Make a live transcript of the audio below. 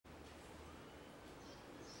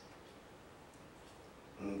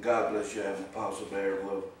God bless you. I'm Apostle Barrie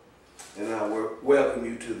Glover, and I welcome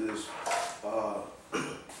you to this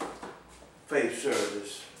faith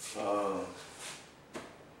service.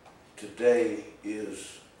 Today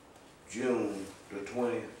is June the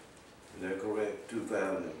 20th, is that correct?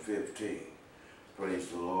 2015. Praise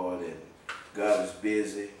the Lord. And God is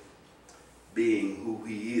busy being who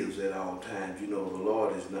He is at all times. You know, the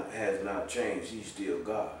Lord has not changed. He's still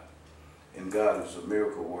God. And God is a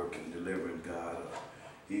miracle working, delivering God.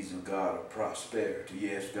 He's a God of prosperity.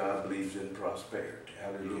 Yes, God believes in prosperity.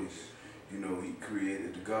 Hallelujah. You know, He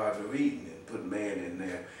created the Garden of Eden and put man in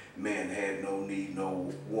there. Man had no need, no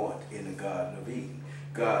want in the Garden of Eden.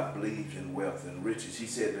 God believes in wealth and riches. He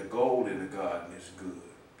said the gold in the garden is good.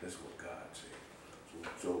 That's what God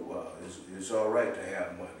said. So it's all right to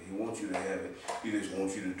have money. He wants you to have it. He just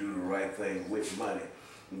wants you to do the right thing with money.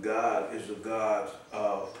 God is a God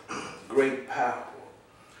of great power,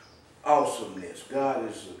 awesomeness. God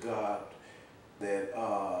is a God that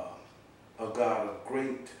a God of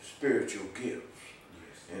great spiritual gifts.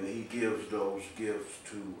 Yes. And He gives those gifts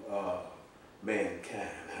to mankind.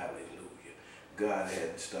 Hallelujah. God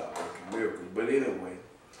hadn't stopped working miracles. But anyway,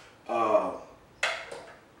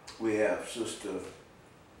 we have Sister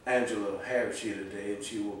Angela Harris here today, and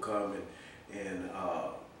she will come and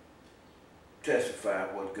testify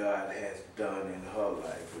what God has done in her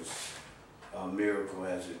life. It's a miracle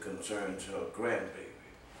as it concerns her grandbaby,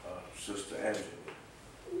 Sister Angela.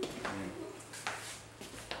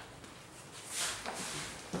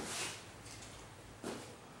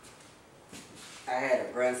 I had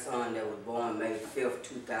a grandson that was born May 5th,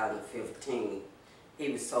 2015.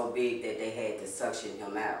 He was so big that they had to suction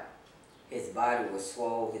him out. His body was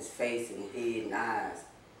swollen, his face and head and eyes.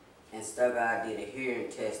 And Stugard did a hearing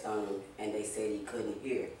test on him, and they said he couldn't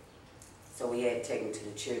hear. So we had to take him to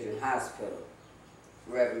the Children's Hospital.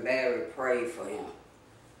 Reverend Barrie prayed for him.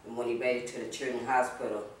 And when he made it to the Children's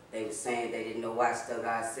Hospital, they were saying they didn't know why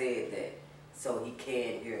Stugard said that. So he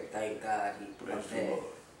can hear, thank God. Praise the Lord.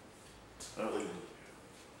 Hallelujah.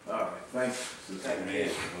 All right, thank you.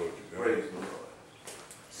 Praise the Lord.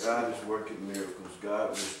 God is working miracles. God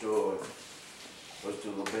restored, what's the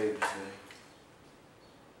little baby's name?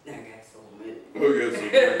 I got so many. Oh, yes, some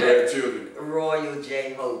grandchildren. Royal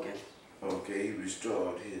J. Hogan. Okay, He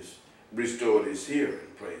restored his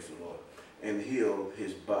hearing, praise the Lord, and healed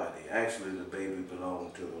his body. Actually, the baby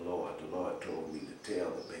belonged to the Lord. The Lord told me to tell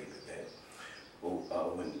the baby that.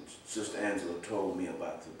 When Sister Angela told me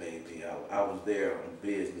about the baby, I was there on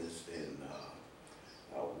business, and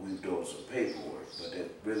we were doing some paperwork, but that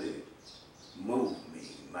really moved me,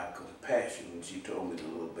 my compassion, when she told me the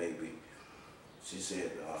little baby. She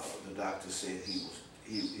said the doctor said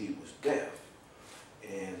he was deaf,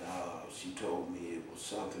 and she told me it was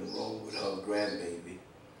something wrong with her grandbaby.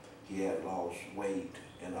 He had lost weight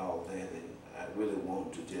and all that, and I really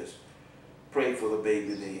wanted to just pray for the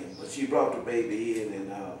baby then. But she brought the baby in,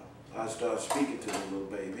 and I started speaking to the little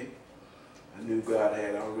baby. I knew God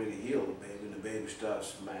had already healed the baby, and the baby started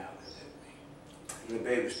smiling at me. And the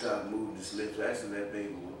baby started moving his lips. Actually, that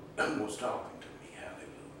baby was talking to me.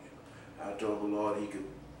 Hallelujah. I told the Lord He could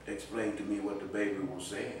explain to me what the baby was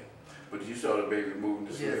saying. But you saw the baby moving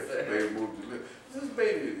his lips. The baby moved his lips. This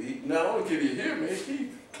baby, not only can he hear me,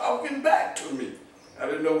 he's talking back to me. I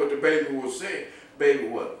didn't know what the baby was saying. Baby,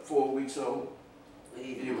 what, 4 weeks old?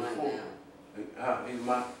 He was 4. He's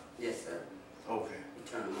mine? Yes, sir. Okay.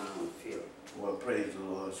 He turned him on the field. Well, praise the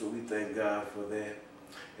Lord. So we thank God for that.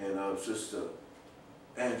 And Sister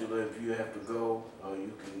Angela, if you have to go,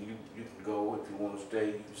 you can go. If you want to stay,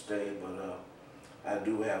 you can stay. But I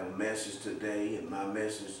do have a message today, and my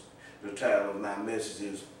message, the title of my message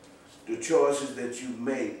is, "The choices that you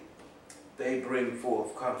make, they bring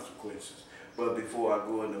forth consequences." But before I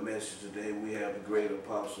go into the message today, we have the great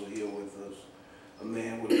apostle here with us, a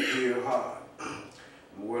man with a pure heart.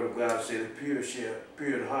 The Word of God said, pure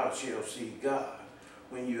in heart shall see God.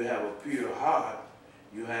 When you have a pure heart,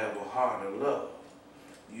 you have a heart of love.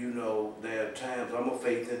 You know, there are times, I'm a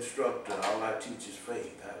faith instructor, all I teach is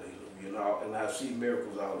faith, hallelujah. And I see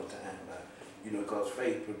miracles all the time, because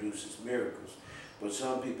faith produces miracles. But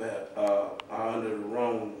some people are under the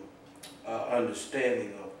wrong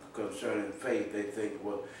understanding of concerning faith. They think,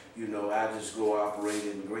 well, I just go operate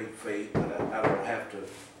in great faith, but I don't have to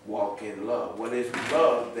walk in love. Well, it's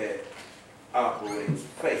love that operates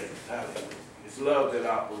faith. Hallelujah. It's love that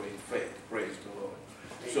operates faith. Praise the Lord.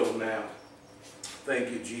 So now, thank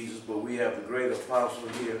you, Jesus. But we have the great apostle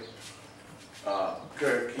here,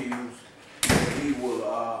 Kirk Hughes. He will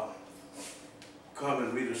come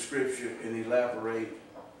and read a scripture and elaborate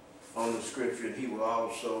on the scripture, and he will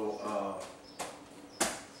also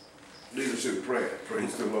Lead us in prayer.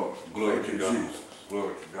 Praise the Lord. Glory Thank to you, God. Jesus.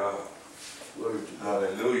 Glory to God. Glory to God.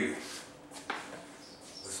 Hallelujah.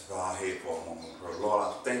 Let's bow our head for a moment of prayer. Lord,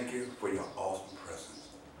 I thank you for your awesome presence.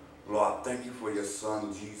 Lord, I thank you for your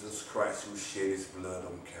Son, Jesus Christ, who shed his blood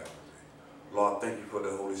on Calvary. Lord, I thank you for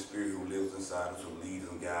the Holy Spirit who lives inside us, who leads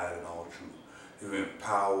and guides in all truth, who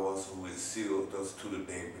empowers us, who has sealed us to the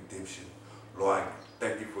day of redemption. Lord, I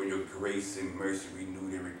thank you for your grace and mercy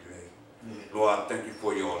renewed every day. Lord, I thank you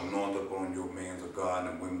for your anointing upon your men of God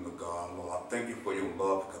and women of God. Lord, I thank you for your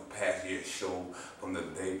love and capacity it showed from the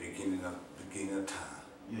day beginning of time.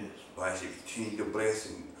 Yes. Lord, as you continue to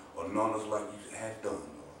bless and anoint us like you have done,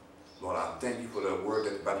 Lord. Lord, I thank you for the word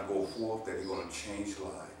that's about to go forth, that is going to change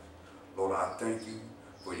lives. Lord, I thank you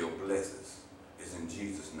for your blessings. It's in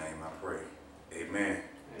Jesus' name I pray. Amen.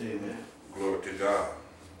 Amen. Glory to God.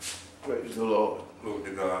 Praise the Lord. Glory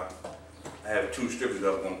to God. I have two scriptures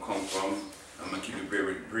I'm going to come from. I'm going to keep it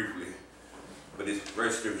very briefly. But this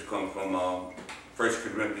first scripture comes from 1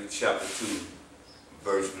 Corinthians chapter 2,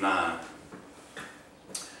 verse 9.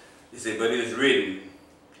 It said, but it is written,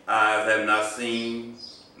 eyes have not seen,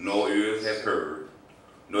 nor ears have heard,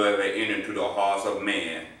 nor have they entered into the hearts of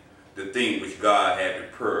man, the thing which God had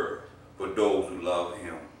prepared for those who love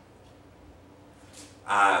him.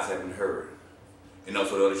 Eyes haven't heard. And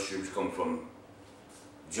also the other scriptures come from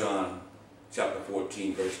John chapter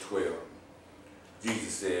 14, verse 12.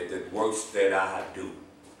 Jesus said that works that I do,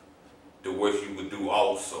 the works you would do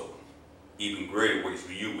also, even greater works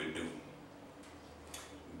you would do.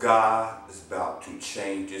 God is about to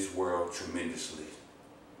change this world tremendously.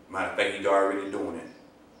 Matter of fact, he's already doing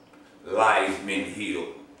it. Lives been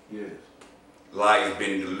healed. Yes. Lives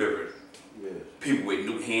been delivered. Yes. People with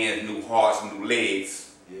new hands, new hearts, new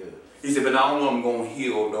legs. Yes. He said, but I don't know I'm going to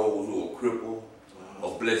heal those who are crippled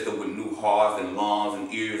or bless them with new hearts and lungs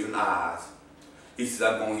and ears and eyes. He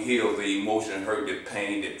said, I'm going to heal the emotion, hurt, the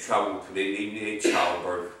pain, the trouble, their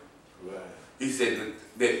childbirth. Right. He said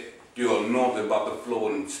that your anointing about to flow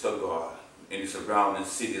in Stuttgart and the surrounding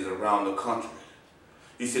cities around the country.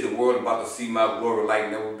 He said the world about to see my glory like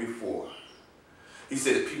never before. He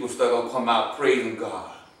said that people start going to come out praising God.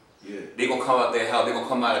 Yeah. They're going to come out their house, they're going to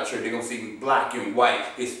come out of church, they're going to see black and white,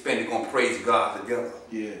 Hispanic, going to praise God together.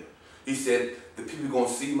 Yeah. He said the people are going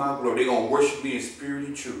to see my glory, they're going to worship me in spirit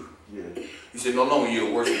and truth. Yeah. He said no longer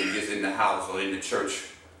you'll worship me just in the house or in the church.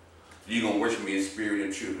 You're going to worship me in spirit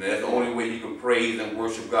and truth. And that's the only way you can praise and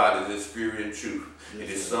worship God is in spirit and truth. Yes, and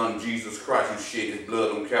his Son, Jesus Christ, who shed his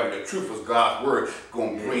blood on Calvary. The truth of God's word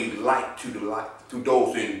going to bring light to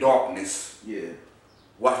those in darkness. Yeah.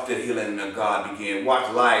 Watch the healing of God begin.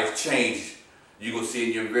 Watch lives change. You're going to see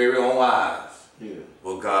in your very own eyes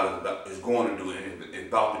what God is going to do and is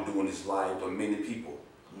about to do in his life for many people.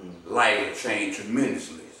 Lives will change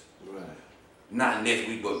tremendously. Right. Not next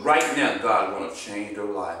week, but right now, God is going to change their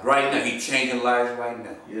lives. Right now, he's changing lives right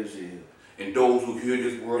now. Yes, he is. And those who hear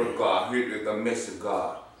this word of God, hear the message of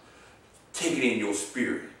God, take it in your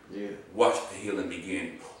spirit. Yeah. Watch the healing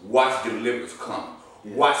begin. Watch deliverance come.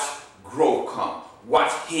 Yeah. Watch growth come.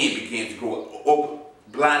 Watch hand begin to grow. Open,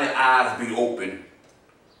 blinded eyes be open.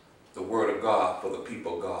 The word of God for the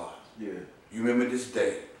people of God. Yeah. You remember this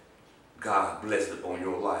day, God blessed upon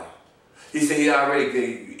your life. He said he already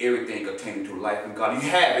gave you everything pertaining to life and God. You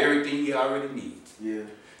have everything you already need. Yeah.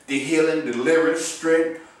 The healing, deliverance,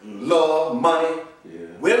 strength, love, money,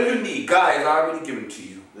 whatever you need, God has already given to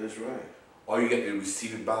you. That's right. All you got to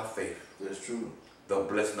receive it by faith. That's true. The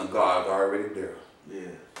blessing of God is already there.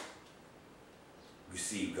 Yeah.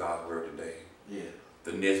 Receive God's word today. Yeah.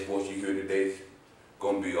 The next voice you hear today is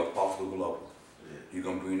going to be Apostle Glover. Yeah. He's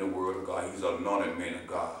going to bring the word of God. He's an anointed man of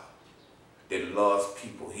God that loves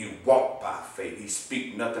people. He walked by faith. He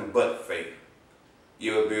speaks nothing but faith.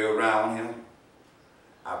 You ever be around him?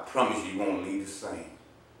 I promise you won't leave the same.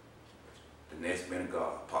 The next man of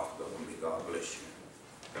God, Apostle Glover, may God bless you.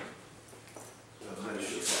 God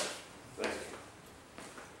bless you. Thank you.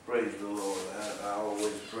 Praise the Lord. I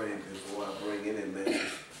always pray before I bring any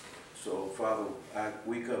message. So, Father,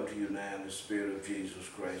 we come to you now in the Spirit of Jesus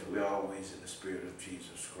Christ. We're always in the Spirit of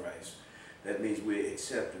Jesus Christ. That means we're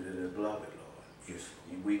accepted and beloved, Lord. Yes.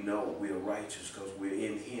 We know we are righteous because we're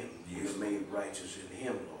in him. Yes. We're made righteous in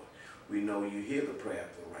him, Lord. We know you hear the prayer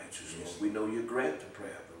of the righteous, Lord. Yes. We know you grant the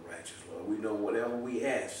prayer of the righteous, Lord. We know whatever we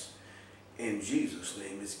ask in Jesus'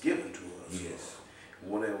 name is given to us, Yes. Lord.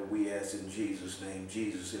 Whatever we ask in Jesus' name,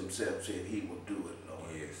 Jesus himself said he will do it, Lord.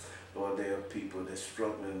 Yes. Lord, there are people that's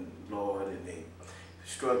struggling, Lord, and they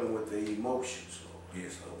struggling with their emotions, Lord.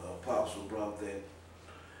 Yes. So the apostle brought that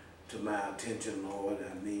to my attention, Lord.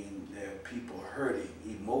 I mean, there are people hurting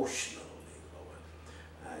emotionally, Lord.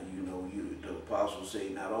 You know, the apostle apostle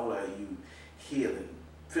said, not only are you healing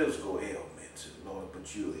physical ailments, Lord,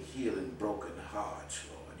 but you are healing broken hearts,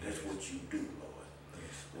 Lord. That's what you do, Lord.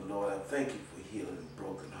 And Lord, I thank you for healing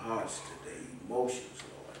broken hearts today, emotions,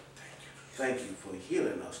 Lord. Thank you for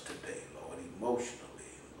healing us today, Lord,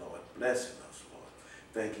 emotionally, Lord, blessing us, Lord.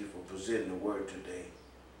 Thank you for presenting the word today.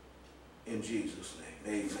 In Jesus'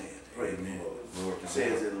 name, amen. Praise the Lord. It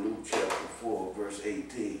says in Luke chapter 4, verse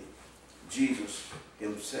 18, Jesus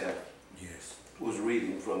himself was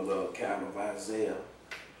reading from the account of Isaiah.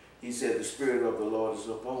 He said, the Spirit of the Lord is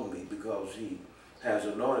upon me because he has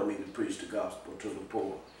anointed me to preach the gospel to the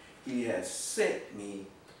poor. He has sent me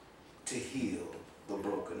to heal the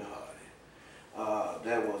brokenhearted.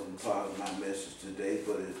 That wasn't part of my message today,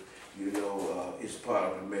 but it's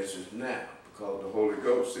part of the message now because the Holy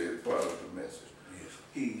Ghost said part of the message. Yes.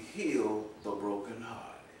 He healed the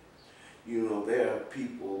brokenhearted. You know, there are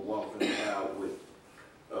people walking out with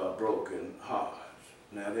broken hearts.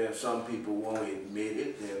 Now, there are some people who won't admit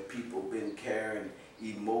it. There are people been carrying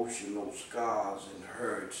emotional scars and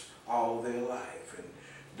hurts all their life, and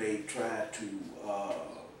they try to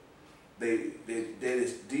they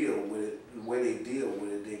just deal with it. The way they deal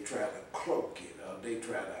with it, they try to cloak it, they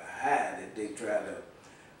try to hide it, they try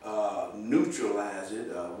to neutralize it.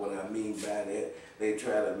 What I mean by that, they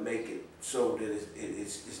try to make it so that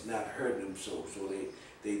it's not hurting them. So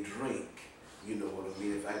they drink. You know what I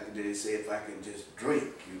mean? They say if I can just drink,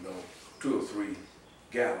 2 or 3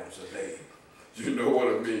 gallons a day. You know what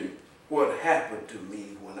I mean? What happened to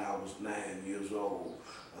me when I was 9 years old,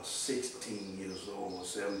 or 16 years old, or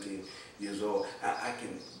 17 years old, I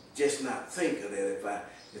can just not think of that if I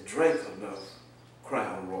drank enough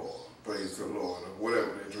Crown Royal, praise the Lord, or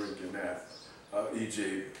whatever they're drinking now,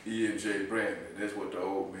 E&J brandy. That's what the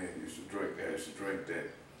old man used to drink. They used to drink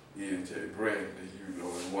that E&J brandy,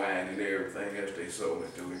 and wine and everything else they sold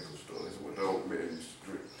at the liquor store. That's what the old man used to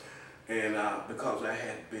drink. And because I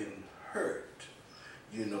had been hurt,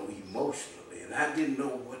 emotionally, and I didn't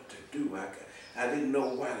know what to do. I didn't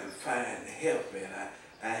know where to find help, and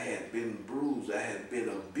I had been bruised, I had been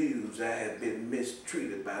abused, I had been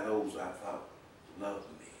mistreated by those I thought loved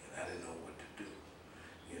me, and I didn't know what to do,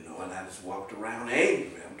 and I just walked around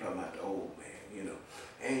angry. I'm talking about the old man,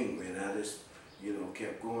 angry, and I just,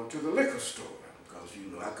 kept going to the liquor store because,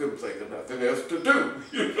 I couldn't think of nothing else to do,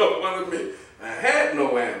 you know what I mean? I had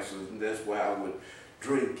no answers, and that's why I would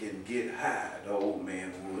drink and get high, the old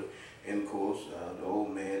man would. And of course, the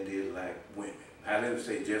old man did like women. I didn't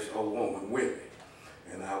say just a woman, women.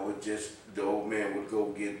 And the old man would go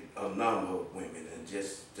get a number of women and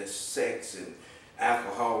just sex and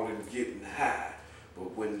alcohol and getting high.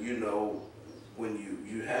 But when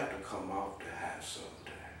you have to come off the high sometime.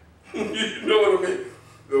 You know what I mean?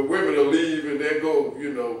 The women will leave and they go,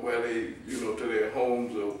 where they, to their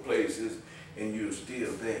homes or places, and you're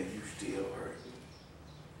still there, you still hurt.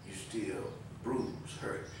 You still bruised,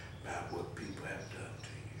 hurt by what people have done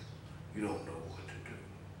to you. You don't know what to do.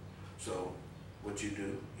 So what you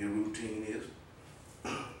do, your routine is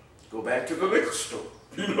go back to the liquor store.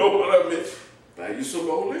 You know what I mean? Buy you some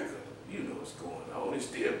more liquor. You know what's going on. It's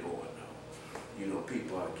still going on.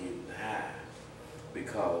 People are getting high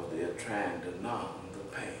because they're trying to numb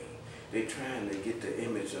the pain. They're trying to get the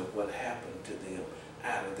image of what happened to them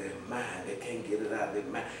out of their mind. They can't get it out of their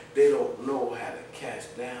mind. They don't know how to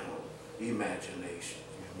cast down imagination,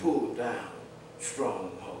 pull down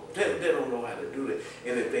strongholds. They don't know how to do that.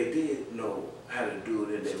 And if they did know how to do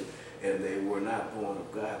it and they were not born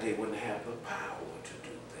of God, they wouldn't have the power to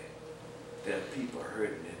do that. There are people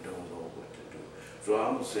hurting and don't know what to do. So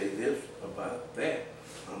I'm going to say this about that.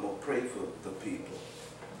 I'm going to pray for the people,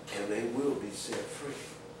 and they will be set free.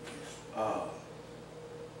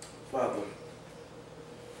 Father,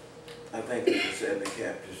 I thank you for setting the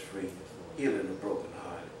captives free, healing the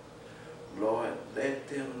brokenhearted. Lord, let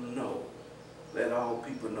them know, let all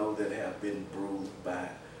people know that have been bruised by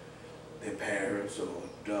their parents or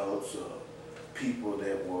adults or people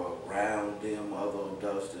that were around them, other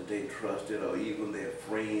adults that they trusted, or even their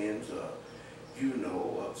friends, or,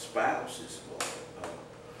 spouses, Lord.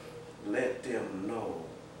 Let them know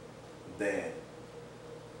that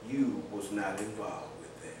you was not involved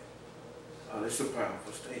with them. That's a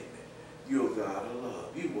powerful statement. You're a God of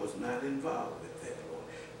love. You was not involved with that, Lord.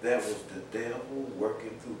 That was the devil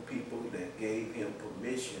working through people that gave him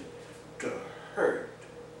permission to hurt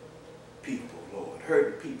people, Lord.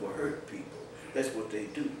 Hurting people hurt people. That's what they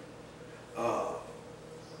do.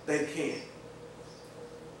 They can't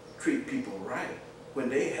treat people right when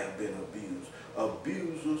they have been abused.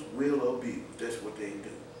 Abusers will abuse. That's what they do.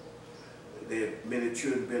 There are many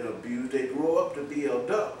children been abused. They grow up to be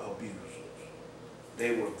adult abusers.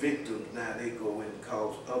 They were victims. Now they go and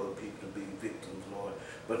cause other people to be victims, Lord.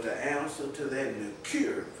 But the answer to that and the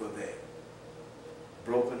cure for that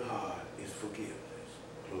broken heart is forgiveness.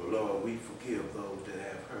 Lord, we forgive those that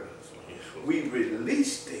have hurt us, Lord. Yes, we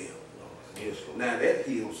release them, Lord. Yes, Lord. Now that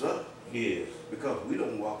heals us. Yes. Because we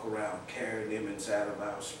don't walk around carrying them inside of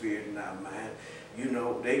our spirit and our mind. You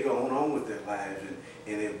know, they going on with their lives,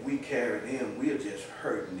 and if we carry them, we're just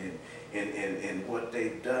hurting, and what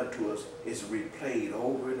they've done to us is replayed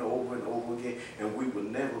over and over and over again, and we will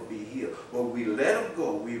never be healed. But we let them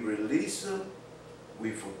go, we release them,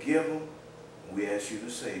 we forgive them, and we ask you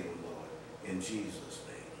to save them, Lord, in Jesus'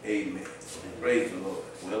 name. Amen. Praise the Lord.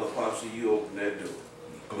 Well, Apostle, you open that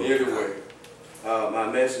door. Anyway,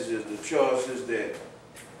 my message is the choices that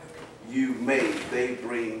you make, they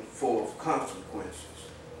bring forth consequences.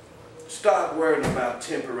 Stop worrying about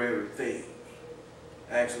temporary things.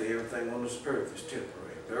 Actually, everything on this earth is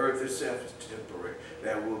temporary. The earth itself is temporary.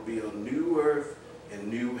 There will be a new earth and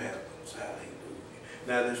new heavens. Hallelujah.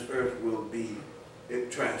 Now this earth will be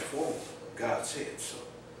transformed. God said so.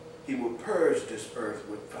 He will purge this earth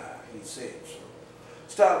with fire. He said so.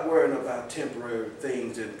 Stop worrying about temporary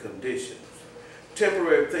things and conditions.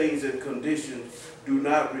 Temporary things and conditions do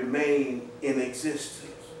not remain in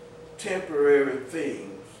existence. Temporary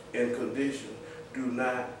things and conditions do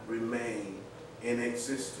not remain in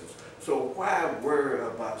existence. So why worry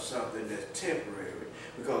about something that's temporary?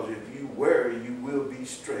 Because if you worry, you will be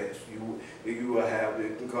stressed. You will have,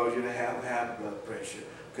 it can cause you to have high blood pressure,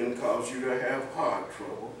 can cause you to have heart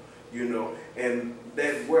trouble, you know, and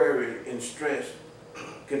that worry and stress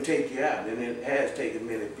can take you out, and it has taken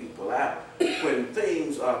many people out. When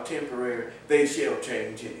things are temporary, they shall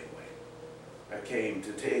change anyway. I came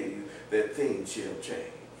to tell you that things shall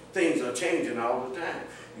change. Things are changing all the time.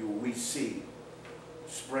 We see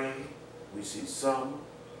spring, we see summer,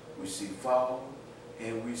 we see fall,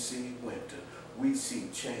 and we see winter. We see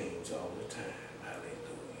change all the time.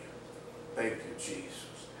 Hallelujah. Thank you,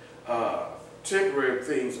 Jesus. Temporary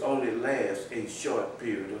things only last a short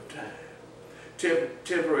period of time.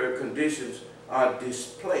 Temporary conditions are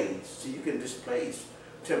displaced. So you can displace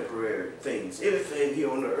temporary things. Anything here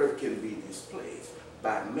on the earth can be displaced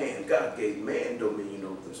by man. God gave man dominion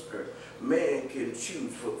over this earth. Man can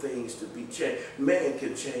choose for things to be changed. Man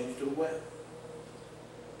can change the weather.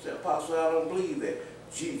 Say, Apostle, I don't believe that.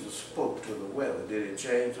 Jesus spoke to the weather. Did it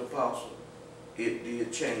change, Apostle? It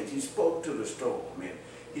did change. He spoke to the storm, and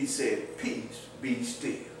he said, peace, be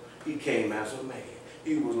still. He came as a man.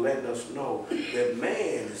 He was letting us know that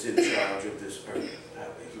man is in charge of this earth.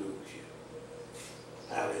 Hallelujah.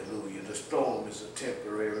 Hallelujah. The storm is a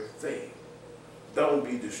temporary thing. Don't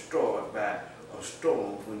be destroyed by a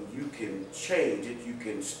storm when you can change it. You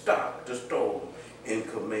can stop the storm and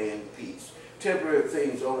command peace. Temporary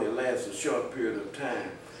things only last a short period of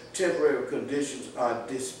time. Temporary conditions are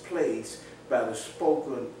displaced by the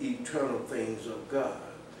spoken eternal things of God.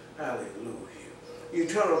 Hallelujah.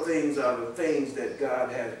 Eternal things are the things that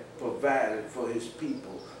God has provided for his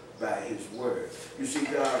people by his word. You see,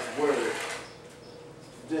 God's word,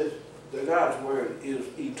 God's word is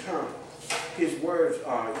eternal. His words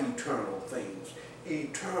are eternal things.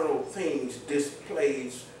 Eternal things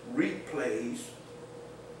replace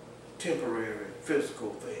temporary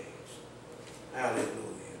physical things.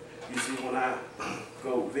 Hallelujah. You see, when I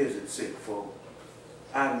go visit sick folk,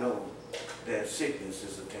 I know that sickness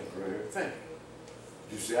is a temporary thing.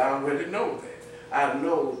 You see, I already know that. I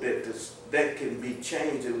know that that can be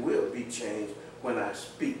changed and will be changed when I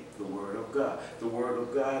speak the word of God. The word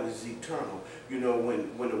of God is eternal. You know,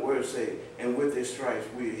 when the word say, and with his stripes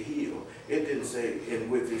we are healed, it didn't say,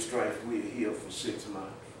 and with his stripes we are healed for 6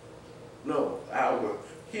 months. No, our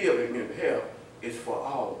healing and health is for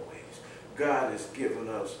always. God has given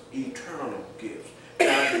us eternal gifts.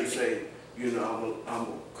 God didn't say, you know, I'm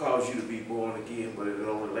going to cause you to be born again, but it'll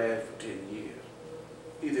only last for 10 years.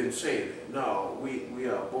 He didn't say that. No, we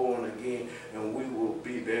are born again, and we will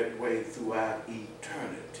be that way throughout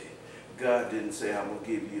eternity. God didn't say, I'm going to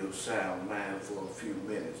give you a sound mind for a few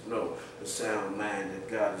minutes. No, the sound mind that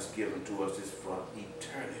God has given to us is for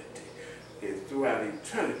eternity. And throughout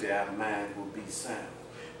eternity, our mind will be sound.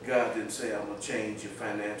 God didn't say, I'm going to change your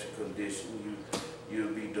financial condition.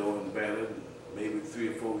 You'll be doing better in maybe 3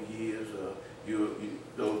 or 4 years.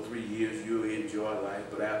 Those 3 years, you'll enjoy life,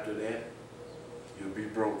 but after that, you'll be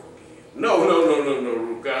broke again.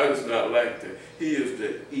 No. God is not like that. He is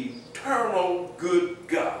the eternal good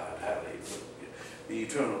God. Hallelujah. The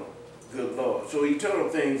eternal good Lord. So eternal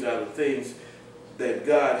things are the things that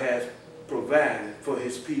God has provided for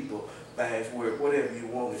his people by his word. Whatever you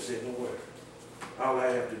want is in the word. All I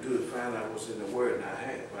have to do is find out what's in the word, and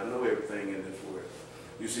I know everything in this word.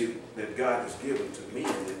 you see, that God has given to me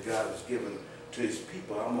and that God has given to his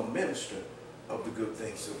people. I'm a minister of the good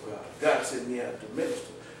things of God. God sent me out to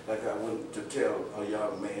minister. Like I went to tell a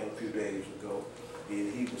young man a few days ago,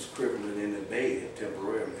 and he was crippling in the bed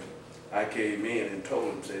temporarily. I came in and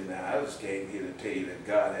told him, said, now I just came here to tell you that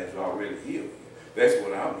God has already healed you. That's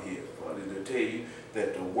what I'm here for, to tell you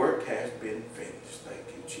that the work has been finished. Thank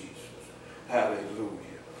you, Jesus.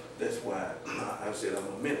 Hallelujah. That's why I said I'm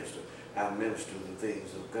a minister. I minister the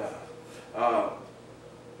things of God.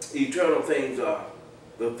 Eternal things are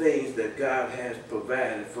the things that God has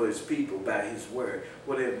provided for his people by his word.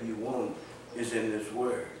 Whatever you want is in this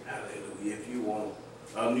word. Hallelujah. If you want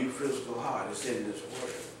a new physical heart, it's in this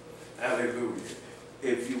word. Hallelujah.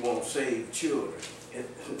 If you want saved children,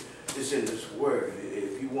 it's in this word.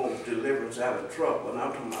 If you want deliverance out of trouble, and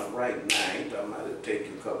I'm talking about right now, I ain't talking about it'll take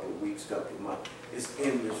you a couple of weeks, couple of months. It's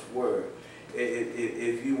in this word.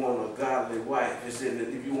 If you want a godly wife, it's in it.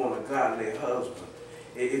 If you want a godly husband,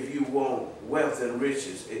 if you want wealth and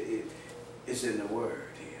riches, it's in the word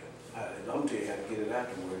here. I'm telling you how to get it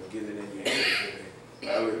out the word, get it in your hands.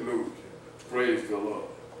 Hallelujah. Praise the Lord.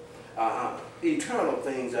 Eternal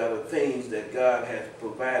things are the things that God has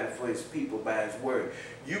provided for his people by his word.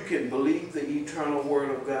 You can believe the eternal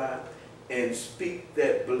word of God and speak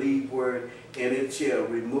that believed word, and it shall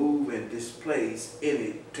remove and displace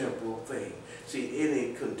any temporal thing. See,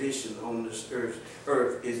 any condition on this earth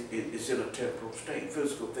is in a temporal state.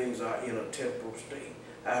 Physical things are in a temporal state.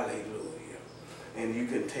 Hallelujah. And you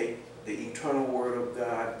can take the eternal word of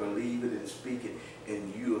God, believe it and speak it,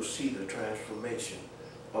 and you'll see the transformation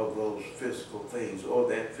of those physical things or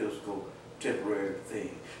that physical temporary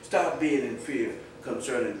thing. Stop being in fear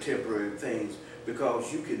concerning temporary things,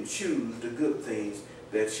 because you can choose the good things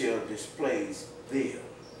that shall displace them.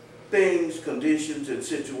 Things, conditions, and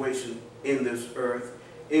situations in this earth,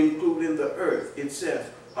 including the earth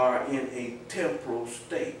itself, are in a temporal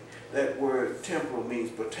state. That word temporal means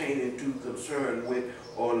pertaining to, concerned with,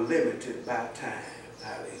 or limited by time.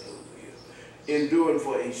 Hallelujah. Enduring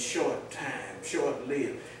for a short time,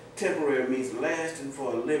 short-lived. Temporary means lasting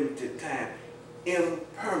for a limited time.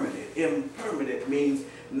 Impermanent. Impermanent means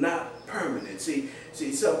not permanent. See,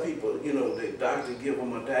 some people, you know, the doctor give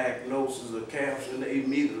them a diagnosis of cancer, and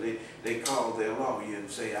immediately they call their lawyer and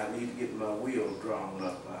say, I need to get my will drawn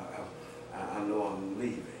up. I know I'm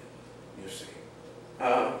leaving, you see.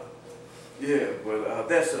 Yeah, but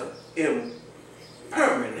that's an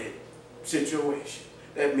impermanent situation.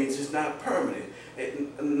 That means it's not permanent,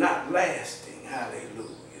 not lasting. Hallelujah.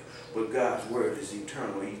 But God's word is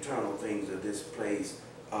eternal. Eternal things of this place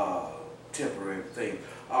are temporary things.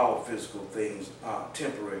 All physical things are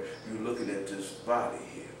temporary. You're looking at this body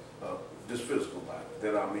here, this physical body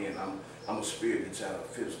that I'm in. I'm a spirit inside a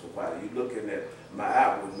physical body. You're looking at my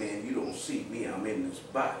outward man. You don't see me. I'm in this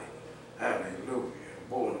body. Hallelujah.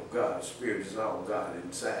 Born of God. Spirit is all God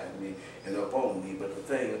inside me and upon me. But the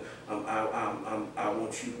thing I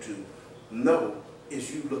want you to know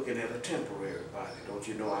is you looking at a temporary body. Don't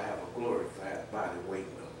you know I have a glorified body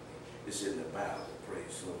waiting on me? It's in the Bible.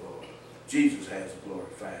 Praise the Lord. Jesus has a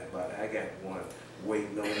glorified body. I got one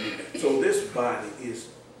waiting on me. So this body is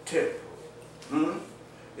temporal.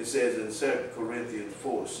 It says in 2 Corinthians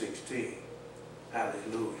 4:16.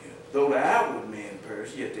 Hallelujah. Though the outward man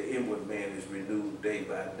perish, yet the inward man is renewed day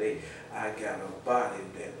by day. I got a body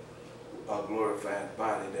a glorified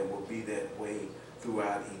body that will be that way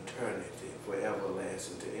throughout eternity, for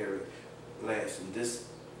everlasting to everlasting. This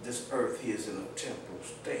earth here is in a temporal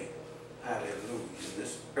state. Hallelujah.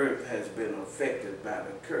 This earth has been affected by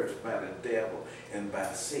the curse, by the devil, and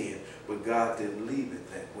by sin. But God didn't leave it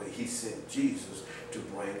that way. He sent Jesus to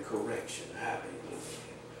bring correction. Hallelujah.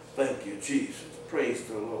 Thank you, Jesus. Praise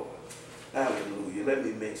the Lord. Hallelujah. Let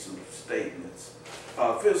me make some statements.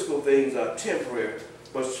 Physical things are temporary,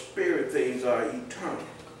 but spirit things are eternal.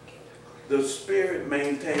 The spirit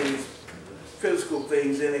maintains physical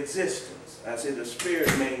things in existence. I say the spirit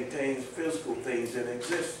maintains physical things in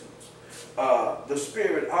existence. The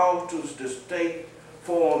spirit alters the state,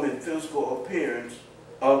 form, and physical appearance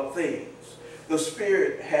of things. The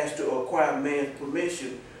spirit has to acquire man's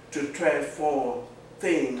permission to transform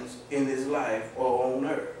things in his life or on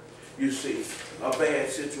earth. You see, a bad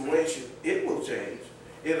situation, it will change.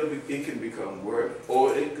 It can become worse,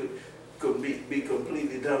 or it could be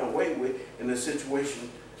completely done away with, and the situation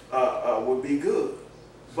would be good.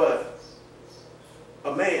 But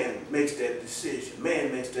a man makes that decision.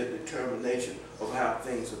 Man makes that determination of how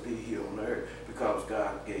things will be here on earth, because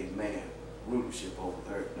God gave man rulership over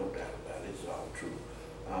the earth. No doubt about it. It's all true.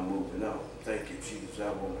 I'm moving on. Thank you, Jesus. I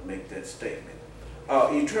want to make that statement.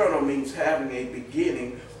 Eternal means having a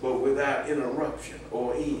beginning but without interruption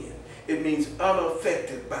or end. It means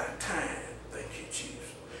unaffected by time. Thank you, Jesus.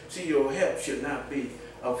 See, your help should not be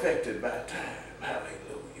affected by time.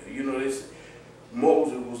 Hallelujah. You know, this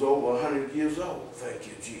Moses was over 100 years old. Thank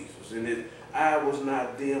you, Jesus. And his eye was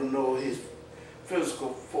not dim, nor his physical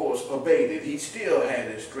force abated. He still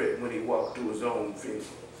had his strength when he walked to his own field.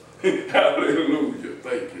 Hallelujah.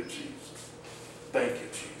 Thank you, Jesus. Thank you,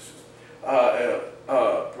 Jesus.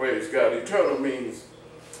 Praise God. Eternal means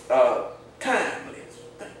timeless.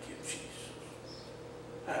 Thank you, Jesus.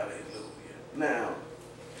 Hallelujah. Now,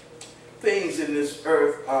 things in this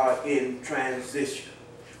earth are in transition.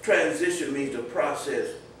 Transition means the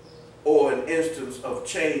process or an instance of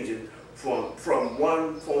changing from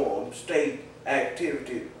one form, state,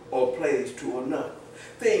 activity, or place to another.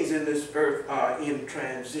 Things in this earth are in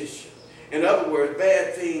transition. In other words,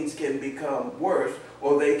 bad things can become worse,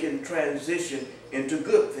 or they can transition into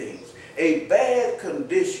good things. A bad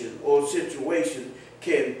condition or situation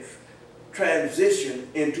can transition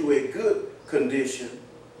into a good condition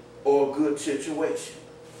or good situation.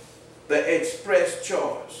 The express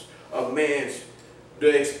choice of man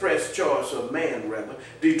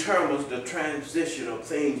determines the transition of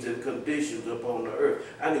things and conditions upon the earth.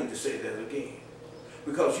 I need to say that again.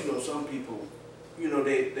 Because, you know, some people, you know,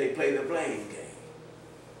 they play the blame game.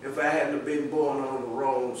 If I hadn't been born on the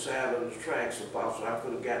wrong side of the tracks, Apostle, I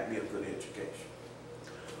could have got me a good education.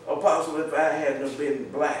 Apostle, if I hadn't been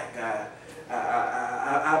black,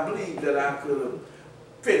 I believe that I could have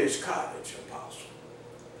finished college, Apostle.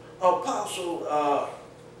 Apostle,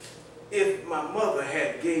 if my mother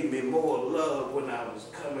had gave me more love when I was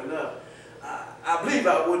coming up, I believe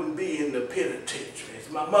I wouldn't be in the penitentiary. It's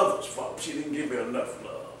my mother's fault. She didn't give me enough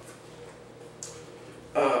love.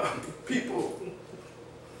 People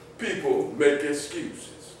make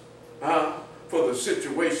excuses for the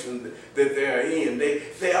situation that they're in.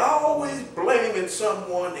 They're always blaming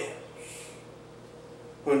someone else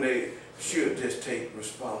when they should just take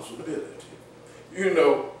responsibility. You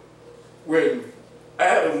know, when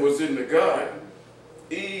Adam was in the garden,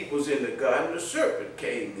 Eve was in the garden, the serpent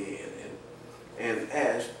came in and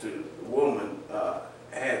asked the woman,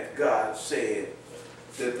 had God said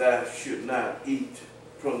that thou should not eat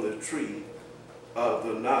from the tree of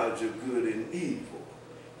the knowledge of good and evil?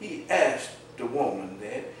 He asked the woman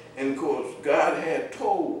that, and of course God had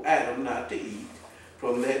told Adam not to eat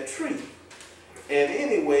from that tree. And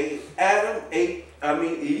anyway,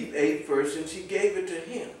 Eve ate first, and she gave it to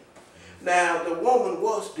him. Now, the woman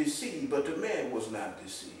was deceived, but the man was not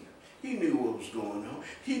deceived. He knew what was going on.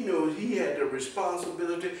 He knew he had the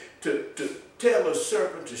responsibility to tell the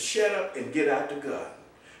serpent to shut up and get out the garden.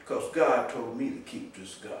 Because God told me to keep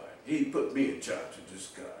this garden. He put me in charge of this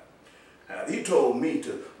garden. He told me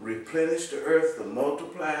to replenish the earth, to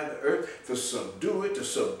multiply the earth, to subdue it, to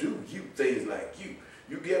subdue you, things like you.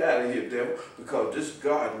 You get out of here, devil, because this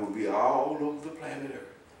garden will be all over the planet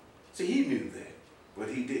Earth. See, he knew that. But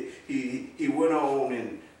he did. He went on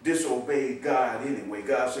and disobeyed God anyway.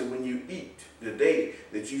 God said, when you eat, the day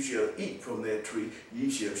that you shall eat from that tree, ye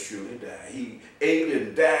shall surely die. He ate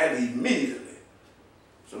and died immediately.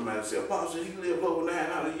 Somebody said, Apostle, he lived over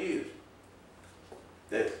 900 years.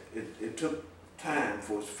 That it took time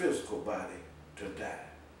for his physical body to die.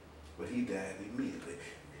 But he died immediately.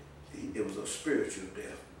 It was a spiritual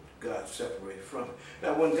death. God separated from it.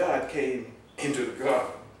 Now, when God came into the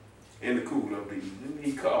garden, in the cool of the evening,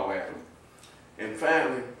 he called Adam. And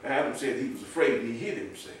finally, Adam said he was afraid and he hid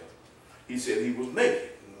himself. He said he was naked.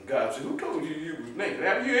 And God said, who told you you was naked?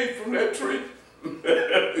 Adam, you ate from that tree?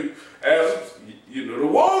 Adam, you know, the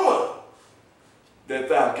woman that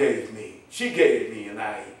thou gave me, she gave me and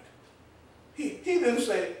I ate. He didn't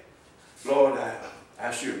say, Lord,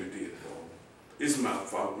 I surely did it, Lord. It's my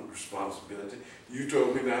fault and responsibility. You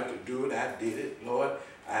told me not to do it. I did it, Lord.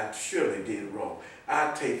 I surely did wrong.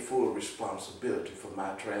 I take full responsibility for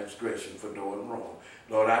my transgression for doing wrong.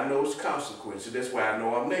 Lord, I know it's consequences. That's why I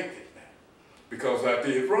know I'm naked now, because I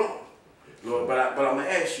did wrong. Lord, but I'm going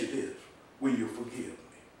to ask you this. Will you forgive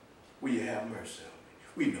me? Will you have mercy on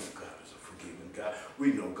me? We know God is a forgiving God.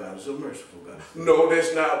 We know God is a merciful God. No,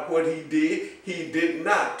 that's not what he did. He did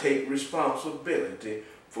not take responsibility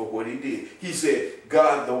for what he did. He said,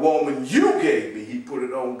 God, the woman you gave me, he put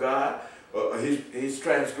it on God. His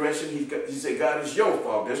transgression, he said, God, it's your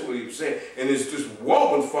fault. That's what he was saying. And it's this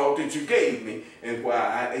woman's fault that you gave me and why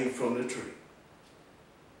I ate from the tree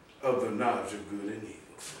of the knowledge of good and evil.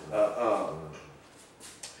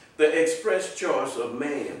 The express choice of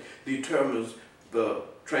man determines the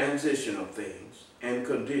transition of things and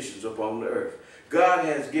conditions upon the earth. God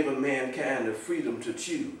has given mankind the freedom to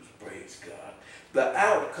choose, praise God. the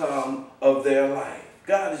outcome of their life.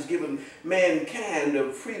 God has given mankind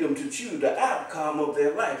the freedom to choose the outcome of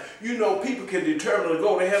their life. You know, people can determine to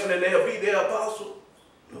go to heaven and they'll be their apostle.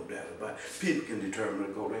 No doubt about it. People can determine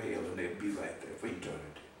to go to hell and they'll be right there for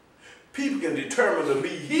eternity. People can determine to be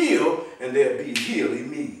healed and they'll be healed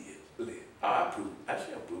immediately. I approve. I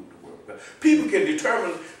shall approve the word of God. People can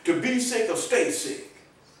determine to be sick or stay sick,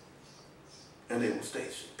 and they will stay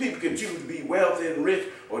sick. People can choose to be wealthy and rich,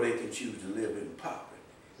 or they can choose to live in poverty.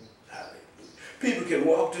 Hallelujah. People can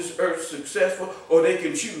walk this earth successful, or they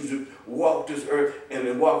can choose to walk this earth and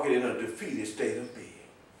then walk it in a defeated state of being.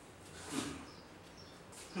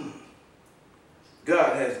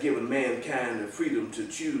 God has given mankind the freedom to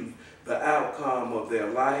choose the outcome of their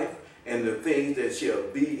life and the things that shall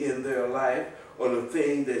be in their life or the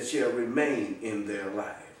things that shall remain in their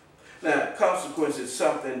life. Now, consequence is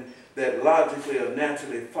something that logically or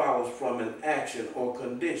naturally follows from an action or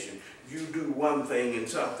condition. You do one thing and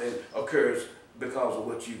something occurs because of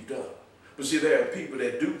what you've done. But see, there are people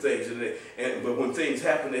that do things, but when things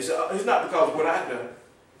happen, they say, oh, it's not because of what I've done.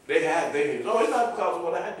 They hide their heads. Oh, it's not because of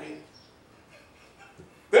what I did.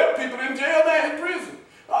 There are people in jail, they're in prison.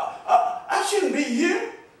 I shouldn't be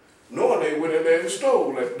here. Knowing they went in there and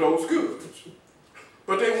stole those goods.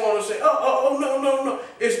 But they want to say, no.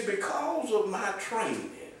 It's because of my training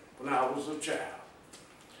when I was a child.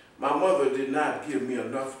 My mother did not give me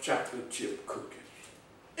enough chocolate chip cookies.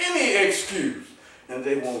 Any excuse. And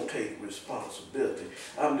they won't take responsibility.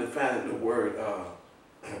 I'm defining the word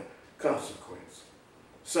consequence.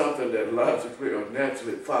 Something that logically or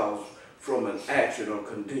naturally follows from an action or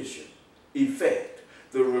condition. Effect.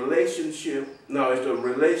 The relationship, no, it's the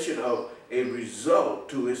relation of a result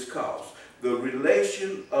to its cause. The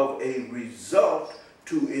relation of a result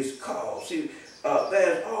to its cause. See,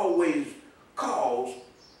 there's always cause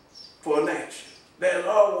for an action. There's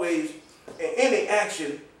always, any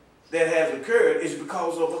action that has occurred is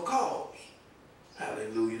because of a cause.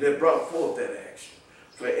 Hallelujah. That brought forth that action.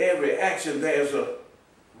 For every action, there's a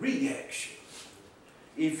reaction.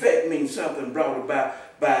 Effect means something brought about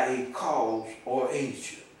by a cause or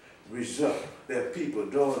agent. Result. There are people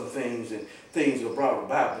doing things and things are brought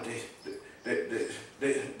about, but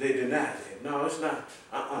they deny that. No, it's not.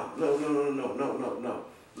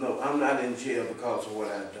 No, I'm not in jail because of what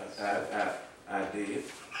I've done. I did.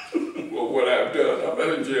 Well, what I've done, I'm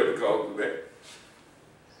not in jail because of that.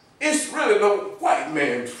 It's really the white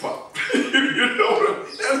man's fault. You know,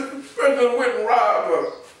 the person went and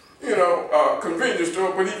robbed a convenience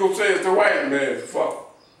store, but he gonna say it's the white man's fault.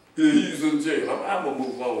 He's in jail. I'm gonna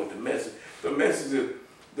move on with the message. The message is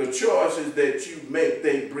the choices that you make,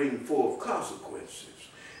 they bring forth consequences.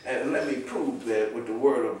 And let me prove that with the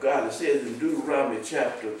word of God. It says in Deuteronomy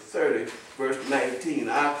chapter 30, verse 19,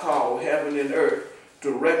 I call heaven and earth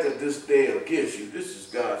to record this day against you. This is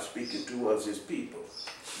God speaking to us, his people.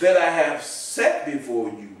 That I have set before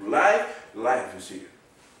you life. Life is here.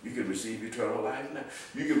 You can receive eternal life now.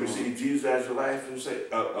 You can receive Jesus as your life and say,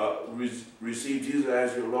 receive Jesus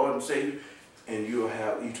as your Lord and Savior, and you'll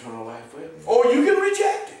have eternal life forever. Or you can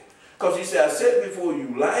reject it. Because he said, I set before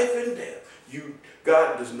you life and death.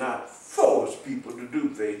 God does not force people to do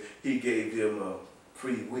things. He gave them a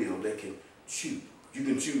free will. They can choose. You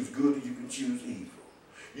can choose good or you can choose evil.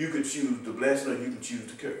 You can choose the blessing or you can choose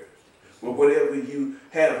the curse. But whatever you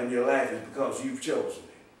have in your life is because you've chosen it.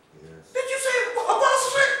 Yes. Did you say,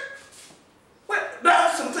 Apostle? Well,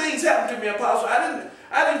 now some things happened to me, Apostle.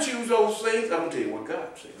 I didn't choose those things. I'm going to tell you what God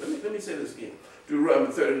said. Let me say this again.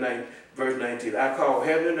 Deuteronomy 39, verse 19. I call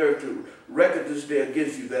heaven and earth to record this day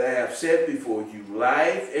against you that I have set before you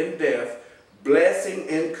life and death, blessing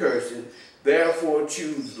and cursing. Therefore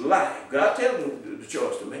choose life. God tells me the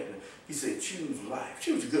choice to make. He said, choose life.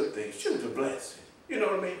 Choose the good things. Choose the blessing. You know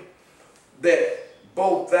what I mean? That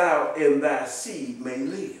both thou and thy seed may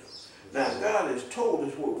live. Now, God has told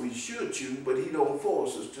us what we should choose, but he don't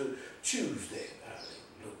force us to choose that.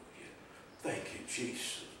 Hallelujah. Thank you,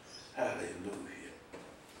 Jesus. Hallelujah.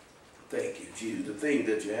 Thank you, Jesus. The things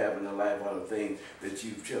that you have in the life are the things that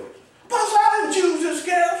you've chosen. Pastor, I didn't choose this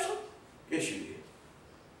cancer. Yes, you did.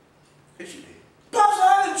 Yes, you did. Pastor,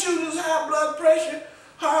 I didn't choose this high blood pressure,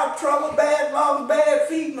 heart trouble, bad lungs, bad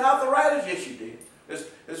feet, and arthritis. Yes, you did.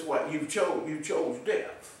 That's what you chose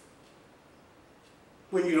death.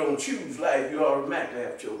 When you don't choose life, you automatically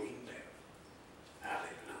have chosen death.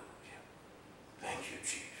 Hallelujah. Thank you,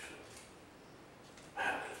 Jesus.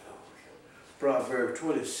 Hallelujah. Proverbs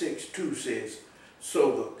 26:2 says,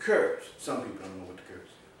 so the curse. Some people don't know what the curse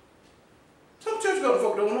is. Some church-going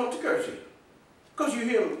folk don't know what the curse is. Because you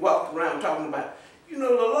hear them walk around talking about, the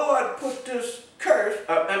Lord put this curse,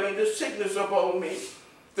 this sickness upon me.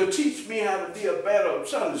 to teach me how to be a better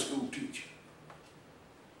Sunday school teacher.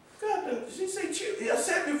 God, he said, I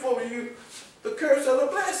said before you, the curse of the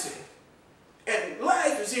blessing. And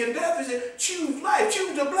life is here and death is here. Choose life,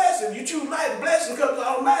 choose the blessing. You choose life, blessing comes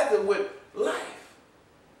automatically with life.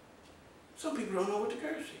 Some people don't know what the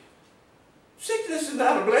curse is. Sickness is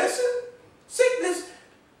not a blessing. Sickness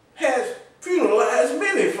has funeralized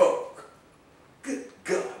many folk. Good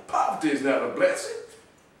God, poverty is not a blessing.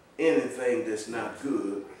 Anything that's not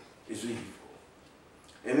good is evil.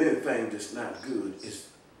 And anything that's not good is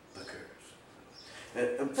the curse.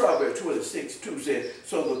 And Proverbs 26:2 says,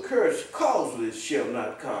 so the curse causeless shall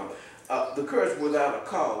not come. The curse without a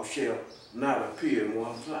cause shall not appear in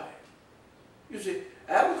one's life. You see,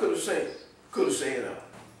 Adam could have said,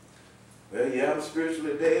 well, yeah, I'm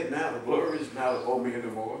spiritually dead now. The glory is not upon me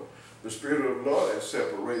anymore. The Spirit of the Lord has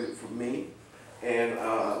separated from me. And,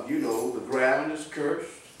 you know, the ground is cursed.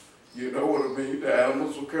 You know what I mean? The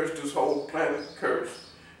animals are cursed. This whole planet is cursed.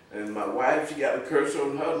 And my wife, she got a curse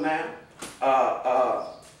on her now.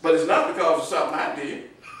 But it's not because of something I did.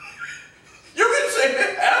 You can say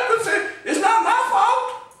that. Adam can say, it's not my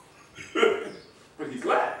fault. But he's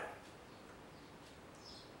glad.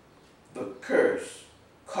 The curse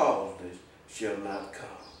causeless shall not come.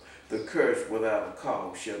 The curse without a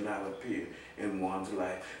cause shall not appear in one's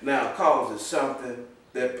life. Now, a cause is something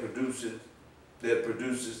that produces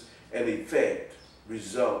an effect,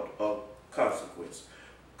 result, or consequence.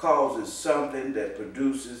 Cause is something that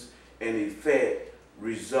produces an effect,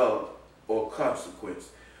 result, or consequence.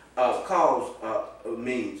 Cause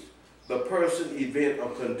means the person, event, or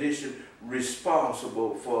condition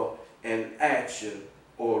responsible for an action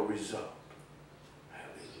or result.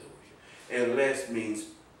 Hallelujah. And less means,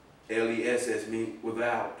 L-E-S-S means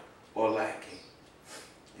without or lacking.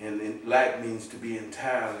 And lack means to be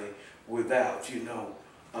entirely without, you know.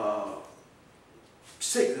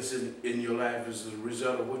 Sickness in your life is a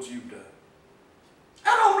result of what you've done.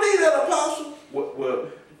 I don't believe that, Apostle.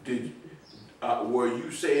 Were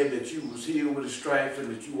you saying that you was healed with the stripes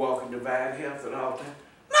and that you walk in divine health at all times?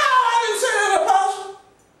 No, I didn't say that, Apostle.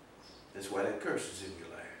 That's why that curse is in your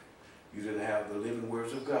life. You didn't have the living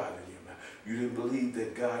words of God in your mouth. You didn't believe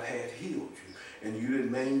that God had healed you, and you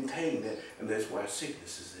didn't maintain that, and that's why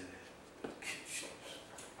sickness is in it.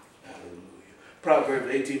 Hallelujah.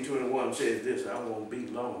 Proverbs 18:21 says this. I won't be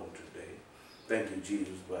long today. Thank you,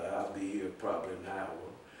 Jesus, but I'll be here probably an hour.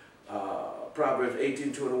 Proverbs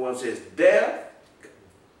 18:21 says, death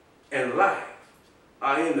and life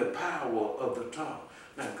are in the power of the tongue.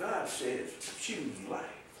 Now, God says, choose life.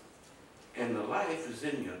 And the life is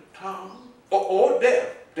in your tongue. Or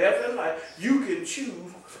death. Death and life. You can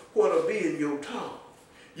choose what will be in your tongue.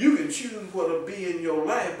 You can choose what will be in your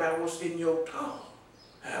life by what's in your tongue.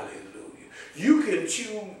 Hallelujah. You can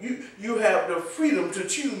choose, you have the freedom to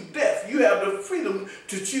choose death. You have the freedom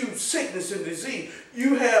to choose sickness and disease.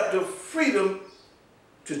 You have the freedom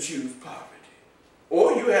to choose poverty.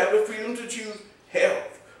 Or you have the freedom to choose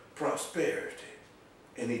health, prosperity,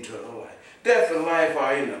 and eternal life. Death and life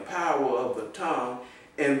are in the power of the tongue,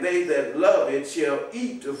 and they that love it shall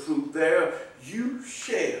eat the fruit thereof. You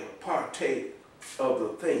shall partake of the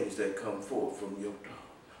things that come forth from your tongue.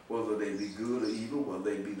 Whether they be good or evil, whether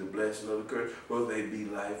they be the blessing or the curse, whether they be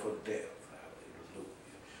life or death.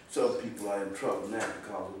 Hallelujah. Some people are in trouble now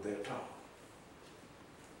because of their tongue.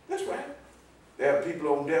 That's right. There are people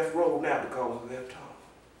on death row now because of their tongue.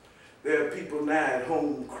 There are people now at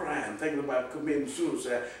home crying, thinking about committing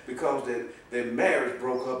suicide because their marriage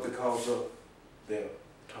broke up because of their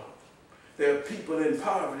tongue. There are people in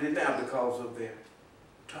poverty now because of their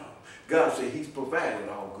tongue. God said he's provided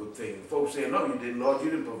all good things. Folks say, no, you didn't, Lord, you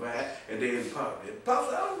didn't provide, and they're in poverty.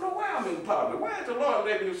 Apostle, I don't know why I'm in poverty. Why is the Lord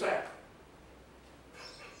letting this happen?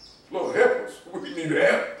 Lord, help us. We need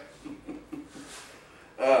help.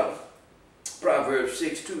 Proverbs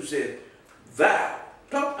 6:2 says, thou,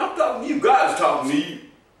 I'm talking to you, God's talking to you,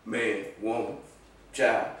 man, woman,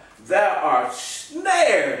 child. Thou art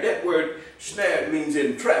snared. That word snared means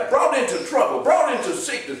entrapped, brought into trouble, brought into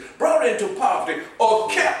sickness, brought into poverty, or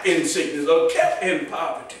kept in sickness, or kept in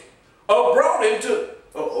poverty, or brought into,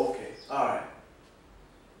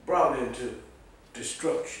 brought into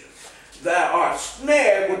destruction. Thou art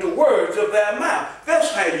snared with the words of thy mouth.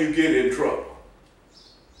 That's how you get in trouble.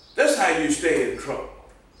 That's how you stay in trouble.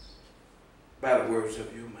 By the words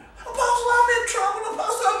of your mouth. Apostle, I'm in trouble.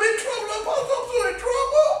 Apostle, I'm in trouble. Apostle, I'm so in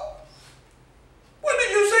trouble. What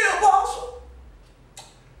did you say, Apostle?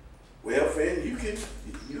 Well, friend,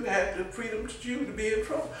 you have the freedom to choose to be in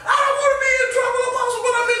trouble. I don't want to be in trouble, Apostle,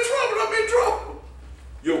 but I'm in trouble. I'm in trouble.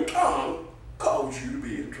 Your tongue calls you to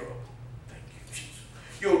be in trouble. Thank you, Jesus.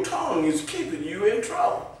 Your tongue is keeping you in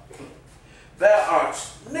trouble.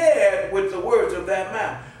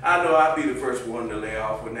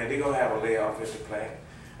 man. They're going to have a layoff at the plant.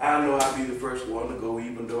 I know I'll be the first one to go,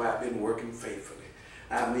 even though I've been working faithfully.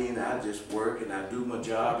 I mean, I just work and I do my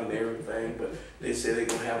job and everything, but they said they're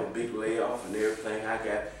going to have a big layoff and everything. I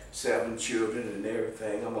got 7 children and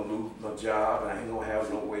everything. I'm going to lose my job and I ain't going to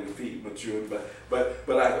have no way to feed my children, but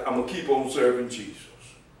I'm going to keep on serving Jesus.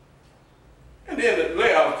 And then the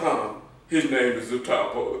layoff comes. His name is the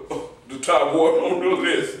top one on the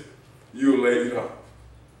list. You're laid off.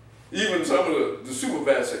 Even some of the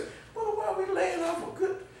supervisors say, well, why are we laying off for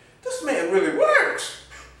good? This man really works.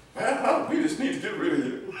 Well, we just need to get rid of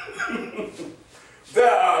you. They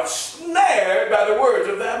are snared by the words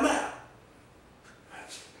of thy mouth.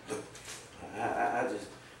 Look,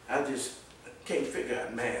 I just can't figure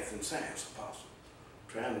out math and science, Apostle.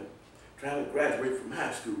 Trying to graduate from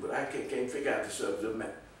high school, but I can't figure out the subject of math.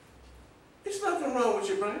 There's nothing wrong with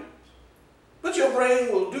your brain. But your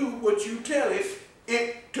brain will do what you tell it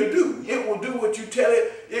to do. It will do what you tell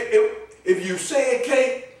it. If you say it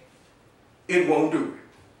can't, it won't do it.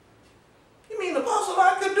 You mean, Apostle,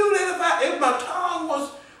 I could do that if my tongue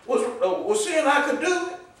was saying I could do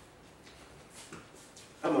it?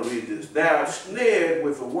 I'm going to read this. Thou art snared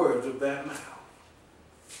with the words of thy mouth.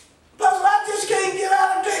 Apostle, I just can't get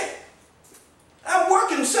out of debt. I'm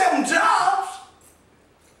working 7 jobs.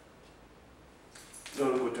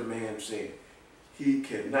 Notice what the man said. He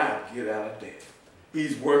cannot get out of debt.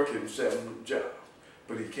 He's working 7 jobs,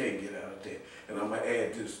 but he can't get out of debt. And I'm going to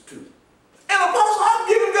add this too. And Apostle, I'm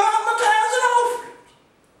giving God my tithes and offerings.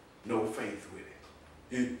 No faith with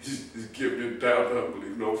it. He's giving it down to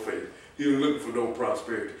unbelief, no faith. He's looking for no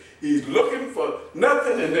prosperity. He's looking for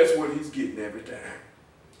nothing, and that's what he's getting every time.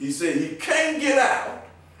 He said he can't get out,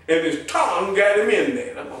 and his tongue got him in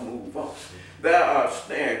there. I'm going to move on. Thou art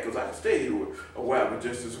snared, because I can stay here a while, but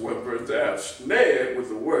just this one verse. Thou art snared with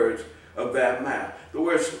the words of thy mouth. The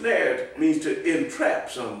word snared means to entrap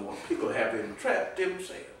someone. People have entrapped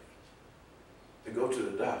themselves. They go to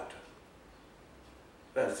the doctor.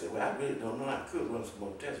 Doctor said, well, I really don't know. I could run some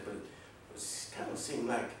more tests, but it kind of seemed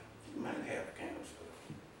like you might have cancer.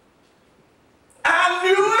 I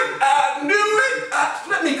knew it.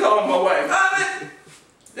 Let me call my wife. Honey,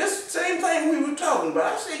 this same thing we were talking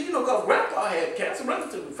about. I said, because Grandpa had cancer, running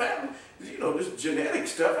through the family, this genetic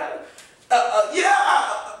stuff.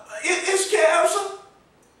 It's cancer.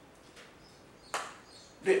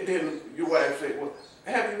 Then your wife said, well,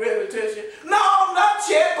 have you read the test yet? No, not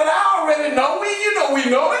yet, but I already know. We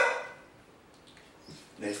know it.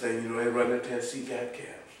 Next thing you know, they run the test, he got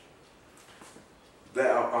cancer.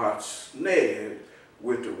 Thou art snared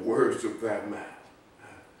with the words of thy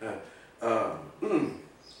mouth.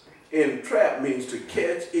 Entrap means to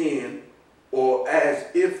catch in or as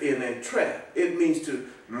if in a trap. It means to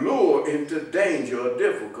lure into danger or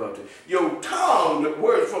difficulty. Your tongue, the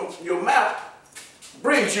words from your mouth,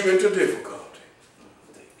 brings you into difficulty.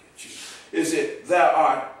 Thank you, Jesus. Is it thou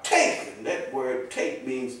art taken? That word take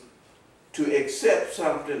means to accept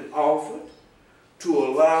something offered, to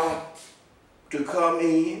allow to come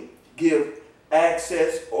in, give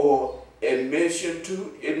access or admission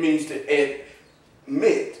to. It means to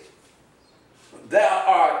admit. Thou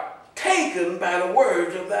art taken by the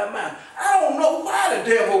words of thy mouth. I don't know why the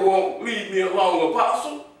devil won't leave me alone,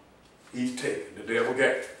 Apostle. He's taken. The devil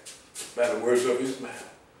got by the words of his mouth.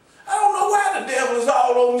 I don't know why the devil is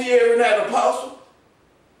all on me every night, Apostle.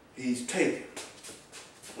 He's taken.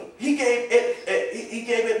 He gave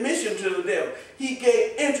admission to the devil. He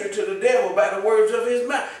gave entry to the devil by the words of his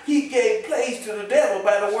mouth. He gave place to the devil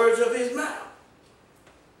by the words of his mouth.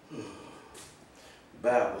 The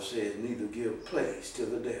Bible says neither give place to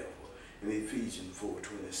the devil in Ephesians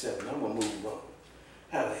 4:27. I'm going to move on.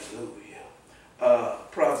 Hallelujah.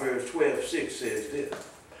 Proverbs 12:6 says this.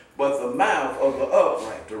 But the mouth of the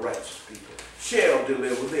upright, the righteous people, shall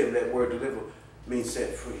deliver them. That word deliver means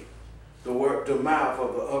set free. The mouth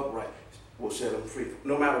of the upright will set them free.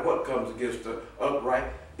 No matter what comes against the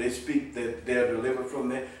upright, they speak that they're delivered from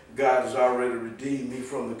that. God has already redeemed me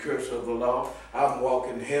from the curse of the law. I'm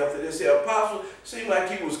walking healthy. They say, Apostle, seemed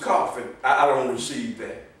like he was coughing. I don't receive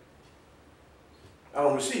that. I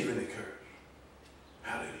don't receive any curse.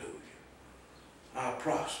 Hallelujah. I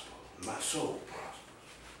prosper. My soul prospers.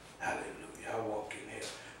 Hallelujah. I walk in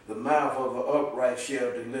health. The mouth of the upright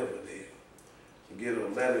shall deliver them. You get a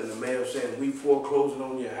letter in the mail saying, we foreclosing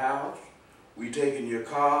on your house. We taking your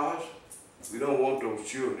cars. We don't want those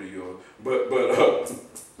children of yours. But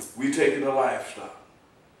we taking the livestock.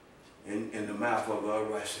 And the mouth of the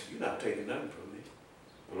upright said, you're not taking nothing from me.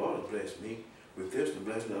 The Lord has blessed me with this. The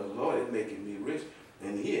blessing of the Lord is making me rich.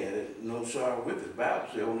 And he had no sorrow with it. The Bible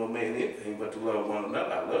says, oh, no man anything but to love one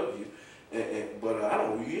another. I love you. But I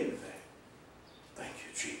don't owe you anything. Thank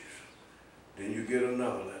you, Jesus. Then you get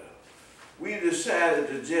another letter. We decided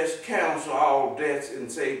to just cancel all debts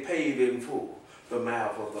and say paid in full. The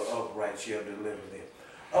mouth of the upright shall deliver them.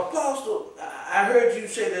 Apostle, I heard you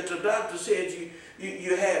say that the doctor said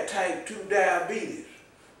you had type 2 diabetes.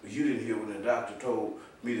 But you didn't hear when the doctor told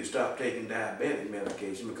me to stop taking diabetic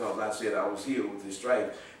medication because I said I was healed with his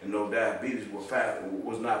stripes and no diabetes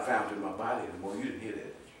was not found in my body anymore. You didn't hear that,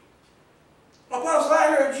 did you? Apostle,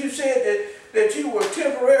 I heard you said that you were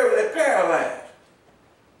temporarily paralyzed.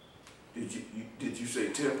 Did you say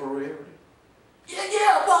temporarily?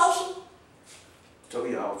 Yeah, Apostle. Told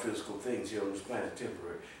you all physical things here on this planet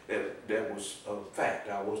temporary. That was a fact.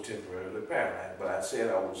 I was temporarily paralyzed, but I said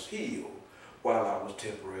I was healed while I was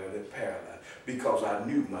temporarily paralyzed because I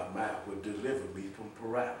knew my mouth would deliver me from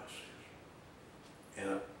paralysis.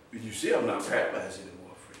 And you see, I'm not paralyzed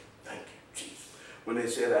anymore, friend. Thank you, Jesus. When they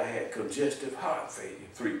said I had congestive heart failure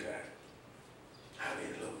 3 times.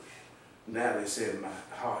 Hallelujah. Now they said my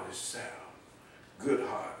heart is sound. Good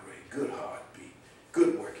heart rate, good heartbeat,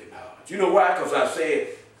 good working heart. You know why? Because I said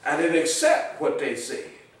I didn't accept what they said.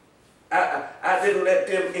 I didn't let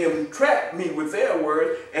them entrap me with their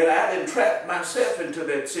words, and I didn't trap myself into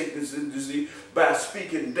that sickness and disease by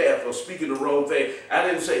speaking death or speaking the wrong thing. I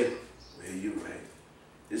didn't say, well, you're right.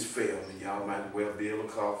 It's failed me. Y'all might as well be able to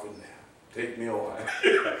coffin now. Take me away.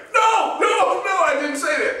 No, I didn't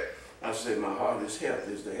say that. I said my heart is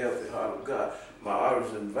healthy. It's the healthy heart of God. My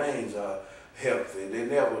arteries and veins are healthy. They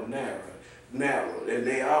never narrow, and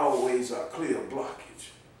they always are clear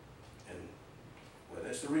blockage. And, well,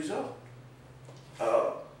 that's the result.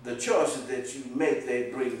 The choices that you make, they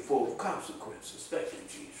bring forth consequences. Thank you,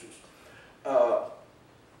 Jesus.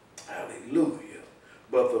 Hallelujah.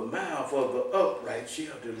 But the mouth of the upright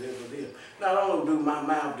shall deliver them. Not only do my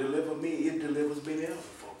mouth deliver me, it delivers many other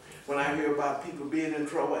folk. When I hear about people being in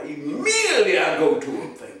trouble, immediately I go to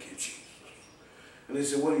them. Thank you, Jesus. And they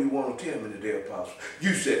say, what do you want to tell me today, Apostle?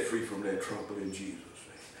 You set free from that trouble in Jesus'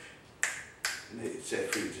 name. And they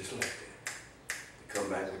set free just like that. They come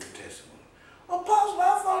back with the testimony. Apostle,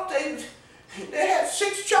 I thought they had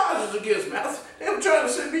 6 charges against me. They were trying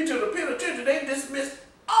to send me to the penitentiary. They dismissed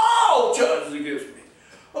all charges against me.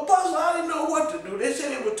 Apostle, I didn't know what to do. They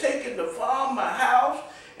said they were taking the farm, my house,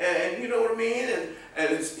 and you know what I mean?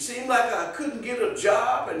 And it seemed like I couldn't get a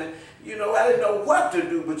job, and you know, I didn't know what to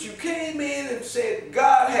do. But you came in and said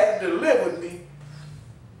God had delivered me.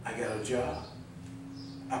 I got a job.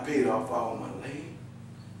 I paid off all my land.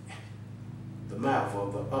 The mouth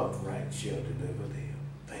of the upright shall deliver them.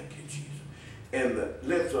 Thank you, Jesus. And the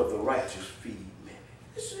lips of the righteous feed many.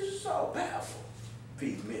 This is all powerful.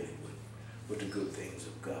 Feed many with the good things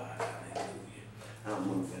of God. Hallelujah. I'm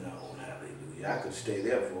moving on. Hallelujah. I could stay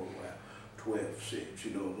there for a while. 12:6.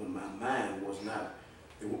 You know, when my mind was not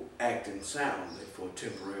acting soundly for a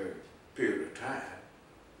temporary period of time,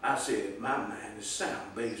 I said my mind is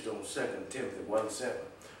sound based on 2 Timothy 1:7.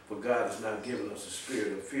 For God has not given us a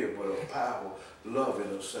spirit of fear, but of power, love,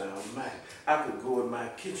 and a sound mind. I could go in my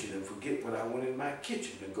kitchen and forget what I went in my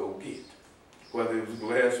kitchen to go get. Whether it was a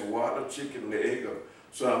glass of water, chicken leg, or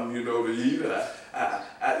something, you know, to eat.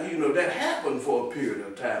 You know, that happened for a period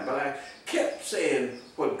of time. But I kept saying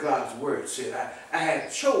what God's word said. I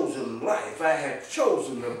had chosen life. I had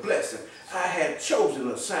chosen the blessing. I had chosen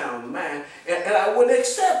a sound mind. And I wouldn't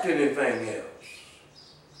accept anything else.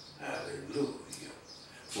 Hallelujah.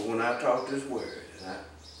 But when I taught this word, and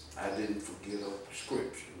I didn't forget a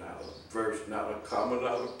scripture, not a verse, not a comma,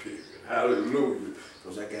 not a period. Hallelujah.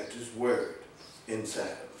 Because I got this word inside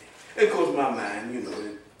of me. And of course my mind, you know,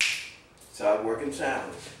 it started working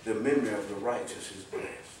soundly. The memory of the righteous is blessed.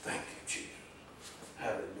 Thank you, Jesus.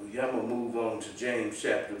 Hallelujah. I'm going to move on to James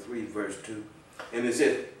chapter 3, verse 2. And it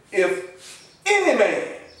says, if any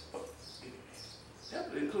man, that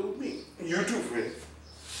would include me, you too, friend,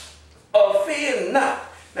 offend not.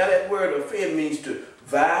 Now that word offend means to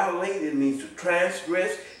violate, it means to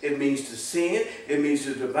transgress, it means to sin, it means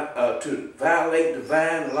to violate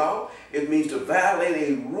divine law, it means to violate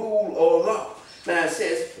a rule or law. Now it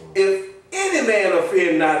says, if any man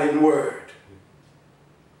offend not in word.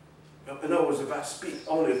 In other words, if I speak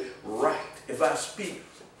only right, if I speak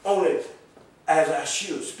only as I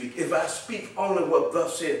should speak, if I speak only what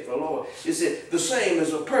thus saith the Lord, it said, the same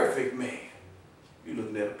as a perfect man. You're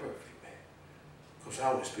looking at a perfect man. Because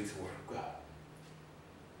I only speak the word of God.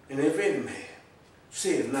 And if any man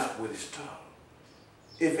saith not with his tongue,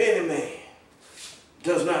 if any man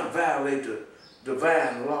does not violate the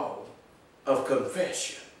divine law of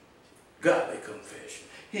confession, godly confession,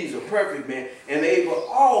 He's a perfect man and able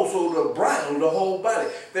also to bridle the whole body.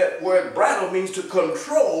 That word bridle means to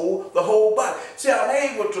control the whole body. See, I'm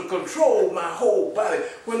able to control my whole body.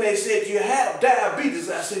 When they said you have diabetes,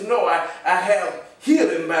 I said, no, I have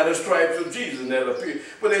healing by the stripes of Jesus. And that appeared.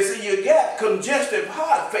 But they said, you got congestive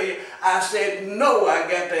heart failure. I said, no, I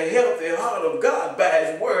got the healthy heart of God by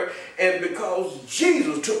his word. And because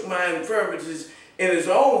Jesus took my infirmities in his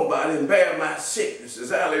own body and bear my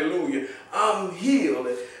sicknesses, hallelujah, I'm healed.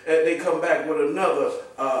 They come back with another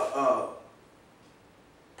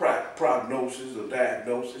prognosis or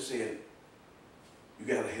diagnosis saying, you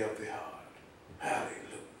got a healthy heart.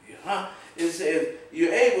 Hallelujah. Huh? It says,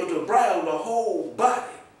 you're able to bridle the whole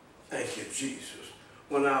body. Thank you, Jesus.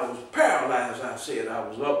 When I was paralyzed, I said I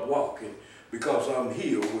was up walking because I'm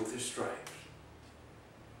healed with his stripes.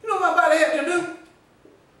 You know what my body had to do?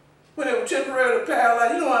 When they were temporarily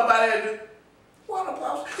paralyzed, you know what my body had to do? What,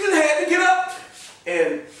 Apostle? You had to get up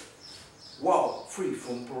and walk free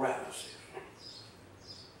from paralysis.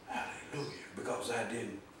 Hallelujah. Because I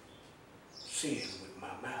didn't sin with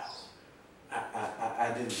my mouth.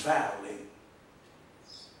 I didn't violate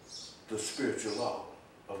the spiritual law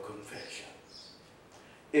of confession.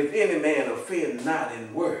 If any man offend not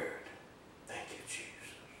in word, thank you,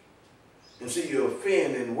 Jesus. And see, you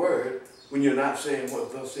offend in word when you're not saying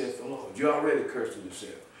what thus saith the Lord. You're already cursing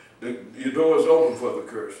yourself. Your door is open for the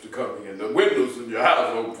curse to come in. The windows in your house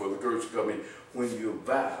are open for the curse to come in when you're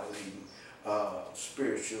violating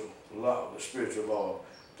spiritual law, the spiritual law,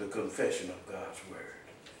 the confession of God's word.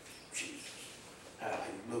 Jesus.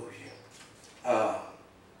 Hallelujah.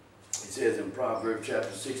 It says in Proverbs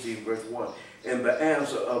chapter 16, verse 1, and the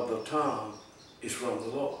answer of the tongue is from the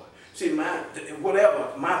Lord. See,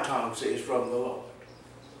 whatever my tongue says from the Lord.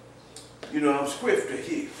 You know, I'm swift to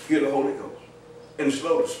hear the Holy Ghost, and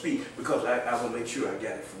slow to speak because I will make sure I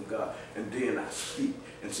got it from God. And then I speak.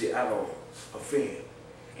 And see, I don't offend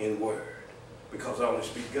in word because I only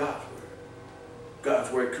speak God's word.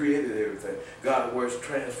 God's word created everything. God's word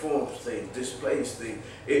transforms things, displays things.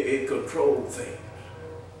 It controls things.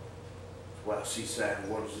 That's why I see signs,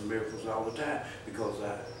 wonders, and miracles all the time, because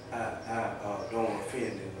I don't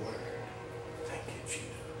offend in word. Thank you, Jesus.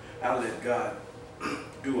 I let God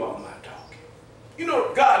do all my talking. You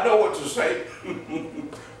know, God know what to say.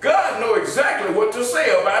 God know exactly what to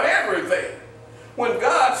say about everything. When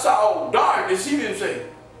God saw darkness, he didn't say,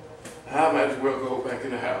 I might as well go back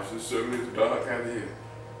in the house. It's certainly dark out here.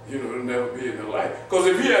 You know, it'll never be in the light. Because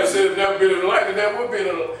if he had said it'll never been in the light, it never would have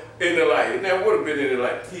been in the light. It never would have been in the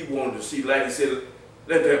light. He wanted to see light. He said,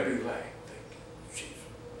 let there be light. Thank you, Jesus.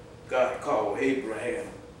 God called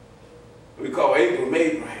Abraham. We call Abram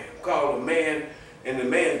Abraham. Called a man, and the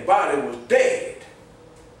man's body was dead.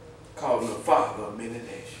 Called him the father of many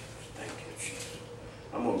nations. Thank you, Jesus.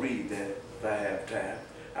 I'm going to read that if I have time.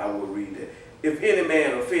 I will read that. If any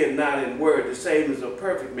man offend not in word, the same is a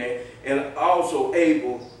perfect man, and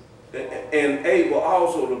able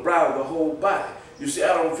also to bridle the whole body. You see, I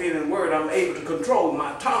don't offend in word. I'm able to control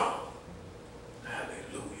my tongue.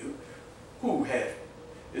 Hallelujah. Who has?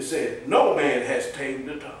 It said, no man has tamed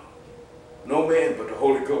the tongue. No man but the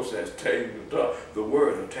Holy Ghost has tamed the tongue. The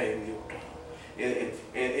word will tame your tongue. And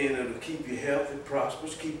it'll keep you healthy,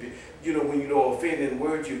 prosperous, keep you, you know, when you don't offend in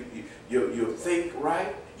words, you think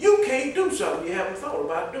right. You can't do something you haven't thought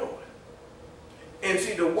about doing. And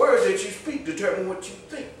see, the words that you speak determine what you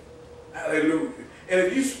think. Hallelujah. And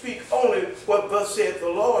if you speak only what thus saith the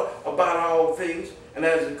Lord about all things, and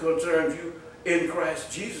as it concerns you in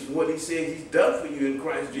Christ Jesus, what he said he's done for you in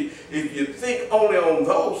Christ Jesus, if you think only on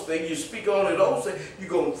those things, you speak only those things, you're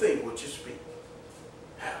going to think what you speak.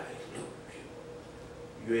 Hallelujah.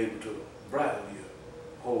 You're able to bridle your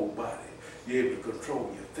whole body. You're able to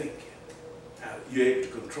control your thinking. You're able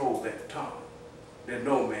to control that tongue that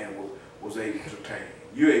no man was able to tame.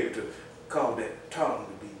 You're able to cause that tongue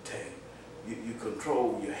to be tamed. You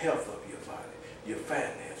control your health of your body, your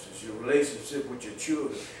finances, your relationship with your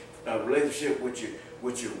children, relationship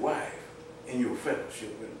with your wife, and your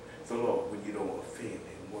fellowship with the Lord when you don't offend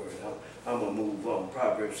in word. I'm going to move on.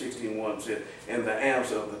 Proverbs 16:1 says, and the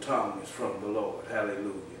answer of the tongue is from the Lord.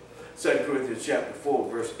 Hallelujah. 2 Corinthians chapter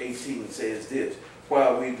 4, verse 18 says this,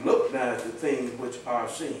 while we look not at the things which are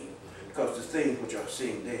seen, because the things which are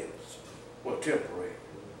seen there are temporary.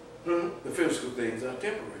 The physical things are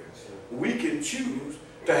temporary. We can choose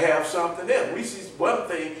to have something else. We see one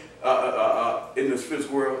thing in this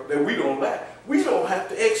physical world that we don't like. We don't have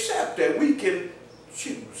to accept that. We can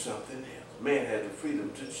choose something else. Man has the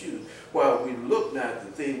freedom to choose. While we look not at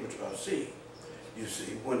the things which are seen. You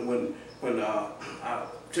see, when I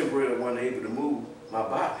temporarily wasn't able to move my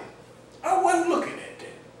body, I wasn't looking at that.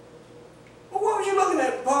 Well, what was you looking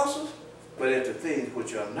at, but at the things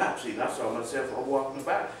which are not seen. I saw myself walking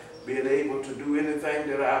about, being able to do anything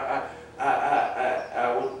that I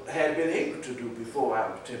had been able to do before I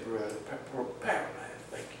was temporarily paralyzed.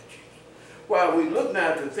 Thank you, Jesus. While we look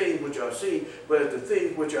not at the things which are seen, but at the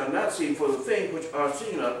things which are not seen, for the things which are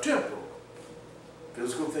seen are temporal.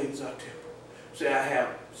 Physical things are temporal. See, I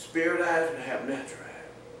have spirit eyes and I have natural eyes.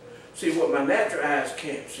 See, what my natural eyes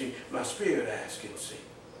can't see, my spirit eyes can see.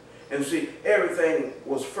 And see, everything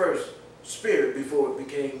was first spirit before it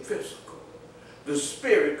became physical. The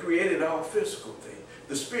spirit created all physical things.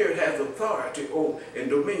 The spirit has authority over and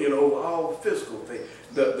dominion over all physical things.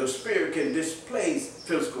 The spirit can displace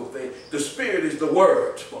physical things. The spirit is the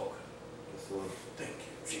word spoken. Thank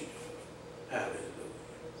you, Jesus. Hallelujah.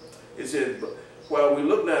 It says, while we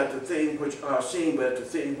look not at the things which are seen, but at the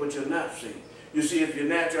things which are not seen. You see, if your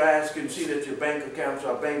natural eyes can see that your bank accounts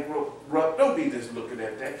are bankrupt, don't be just looking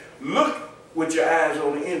at that. Look with your eyes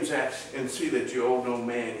on the inside and see that you owe no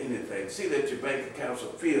man anything. See that your bank accounts are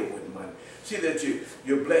filled with money. See that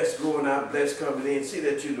you're blessed going out, blessed coming in. See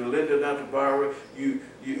that you're the lender, not the borrower.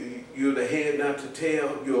 You're the head, not the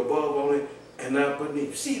tail. You're above only and not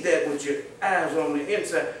beneath. See that with your eyes on the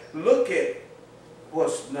inside. Look at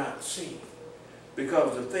what's not seen.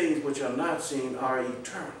 Because the things which are not seen are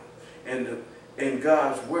eternal. And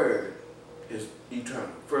God's word is eternal.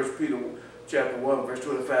 1 Peter chapter 1 verse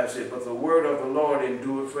 25 says, but the word of the Lord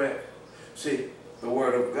endureth forever. See, the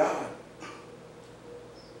word of God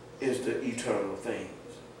is the eternal things.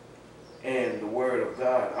 And the word of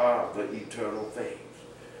God are the eternal things.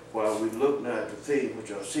 While we look not at the things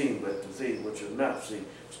which are seen, but the things which are not seen.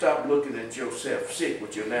 Stop looking at yourself sick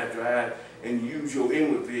with your natural eye and use your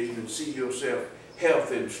inward vision and see yourself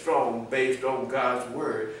healthy and strong based on God's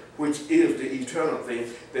word, which is the eternal thing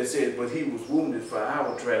that says, but he was wounded for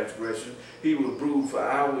our transgression, he was bruised for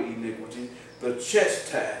our iniquity, the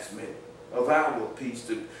chastisement of our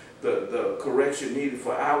peace, the correction needed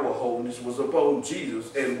for our wholeness was upon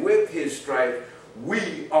Jesus, and with his stripes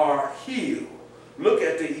we are healed. Look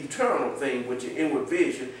at the eternal thing with your inward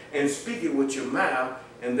vision and speak it with your mouth,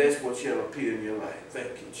 and that's what shall appear in your life.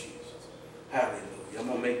 Thank you, Jesus. Hallelujah. I'm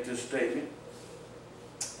going to make this statement.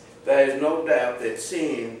 There is no doubt that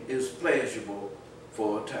sin is pleasurable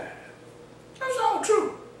for a time. That's all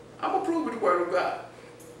true. I'm going to prove it with the word of God.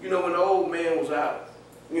 You know, when the old man was out,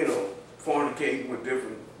 you know, fornicating with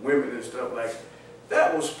different women and stuff like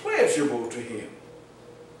that was pleasurable to him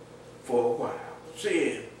for a while.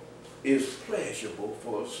 Sin is pleasurable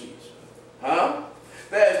for a season. Huh?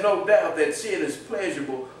 There is no doubt that sin is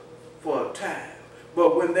pleasurable for a time.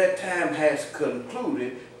 But when that time has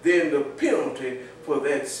concluded, then the penalty for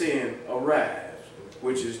that sin arrives,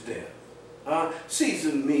 which is death.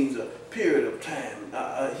 Season means a period of time.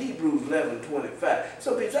 Hebrews 11:25.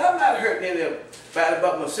 Some people say, I'm not hurting anybody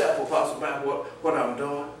about myself, Apostle Barrie, what I'm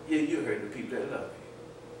doing. Yeah, you're hurting the people that love you.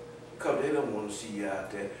 Because they don't want to see you out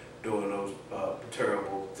there doing those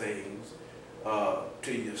terrible things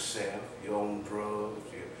to yourself, your own drugs,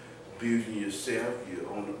 you're abusing yourself, you're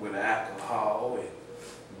on with alcohol, and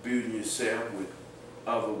abusing yourself with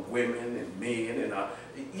other women and men, and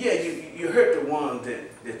yeah, you hurt the ones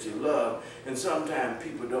that you love, and sometimes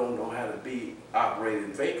people don't know how to be operating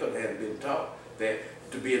in faith because they haven't been taught that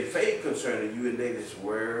to be in faith concerning you, and they this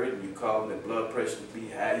word, and you call them their blood pressure to be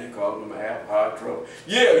high, you call them to have heart trouble.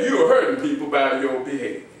 Yeah, you're hurting people by your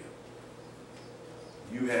behavior.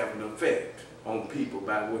 You have an effect on people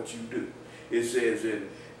by what you do. It says in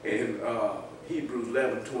Hebrews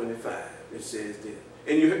 11:25, it says this,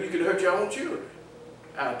 and you can hurt your own children.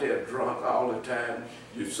 Out there drunk all the time,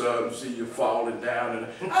 your son see you falling down, and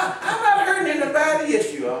I'm not hurting anybody.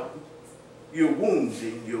 Yes, you are. You're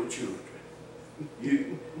wounding your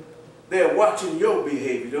children. They're watching your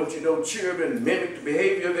behavior. Don't you know children mimic the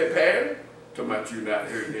behavior of their parents? Talking about you not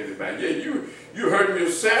hurting anybody. Yeah, you hurting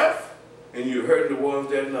yourself, and you're hurting the ones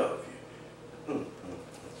that love you.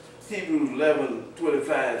 Hebrews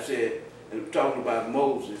 11:25 said, and talking about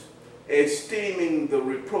Moses, esteeming the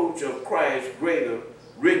reproach of Christ greater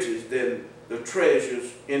riches than the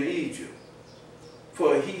treasures in Egypt.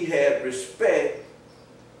 For he had respect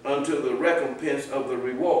unto the recompense of the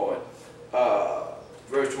reward.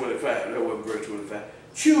 Verse 25, that wasn't verse 25.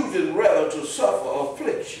 Choosing rather to suffer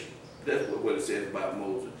affliction, that's what it says about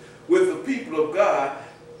Moses, with the people of God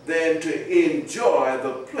than to enjoy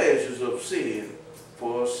the pleasures of sin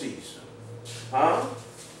for a season. Huh?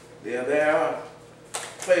 Yeah, there are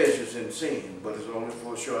pleasures in sin, but it's only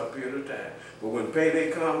for a short period of time. But when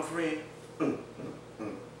payday comes, friend,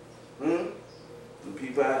 and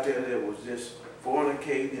people out there that was just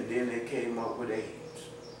fornicating, and then they came up with AIDS.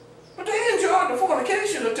 But they enjoyed the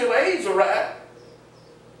fornication until AIDS arrived.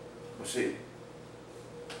 See,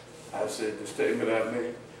 I said the statement I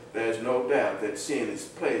made, there's no doubt that sin is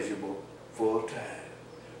pleasurable for a time.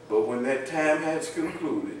 But when that time has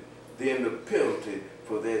concluded, then the penalty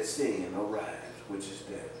for that sin arrives, which is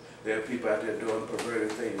death. There are people out there doing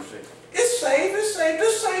perverted things saying, it's safe, it's safe,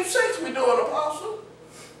 this same sex we're doing, Apostle.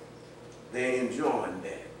 They're enjoying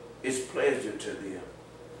that. It's pleasure to them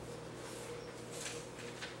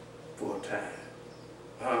for a time.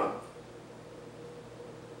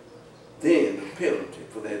 Then the penalty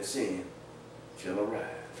for that sin shall arise.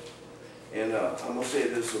 And I'm going to say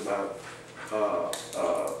this about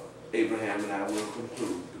Abraham, and I will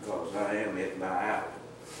conclude because I am at my hour.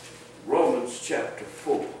 Romans chapter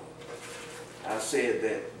 4. I said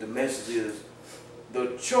that the message is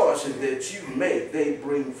the choices that you make, they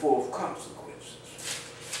bring forth consequences.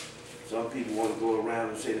 Some people want to go around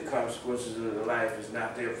and say the consequences in their life is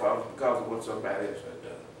not their fault because of what somebody else has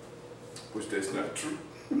done, which that's not true.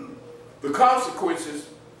 The consequences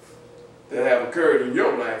that have occurred in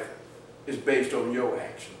your life is based on your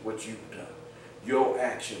actions, what you've done. Your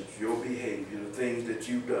actions, your behavior, the things that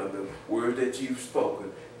you've done, the words that you've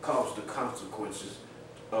spoken, cause the consequences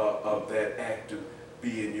of that act to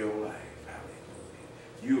be in your life.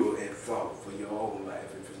 Hallelujah. You are at fault for your own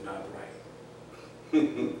life if it's not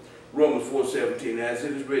right. Romans 4:17, as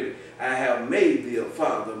it is written, I have made thee a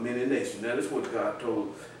father of many nations. Now that's what God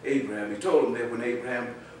told Abraham. He told him that when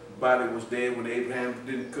Abraham's body was dead, when Abraham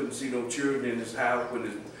couldn't see no children in his house, when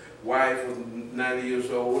his wife was 90 years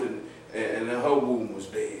old and her womb was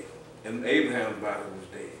dead, and Abraham's body was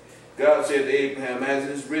dead. God said to Abraham, as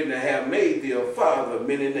it is written, I have made thee a father of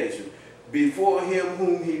many nations. Before him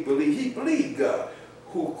whom he believed God,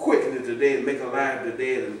 who quickeneth the dead, make alive the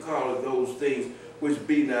dead, and calleth those things which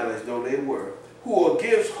be not as though they were, who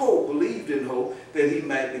against hope believed in hope, that he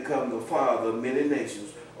might become the father of many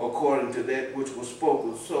nations, according to that which was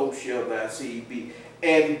spoken, so shall thy seed be.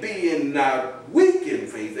 And being not weak in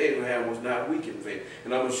faith, Abraham was not weak in faith.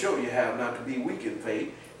 And I'm going to show you how not to be weak in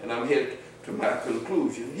faith, and I'm headed to my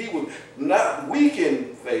conclusion. He was not weak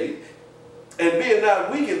in faith, and being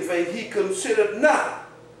not weak in faith, he considered not.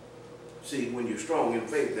 See, when you're strong in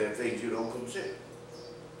faith, there are things you don't consider.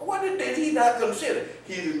 What did he not consider?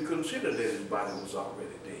 He didn't consider that his body was already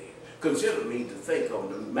dead. Consider means to think on,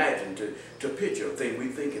 to imagine, to picture a thing. We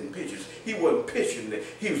think in pictures. He wasn't picturing that.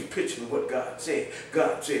 He was picturing what God said.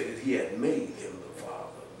 God said that he had made him the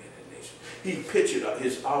father of many nations. He pictured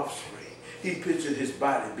his offspring. He pictured his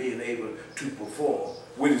body being able to perform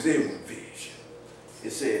with his inward vision. It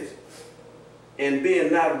says, and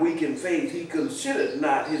being not weak in faith, he considered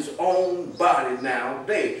not his own body now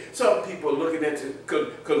dead. Some people are looking at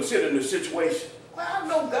considering the situation. Well, I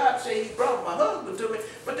know God said he brought my husband to me,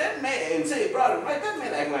 but that man, and say he brought him right, that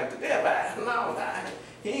man acting like the devil.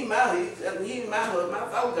 He ain't my husband. I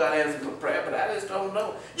thought God answered my prayer, but I just don't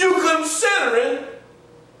know. You considering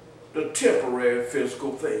the temporary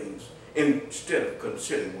physical things instead of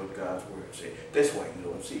considering what God's word said. That's why you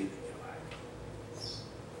don't see it in your life.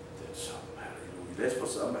 That's something, hallelujah. That's for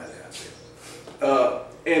somebody out there.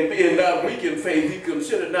 And being not weak in faith, he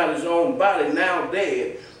considered not his own body now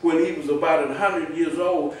dead, when he was about 100 years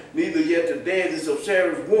old, neither yet the deadness of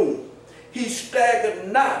Sarah's womb. He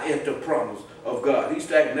staggered not at the promise of God. He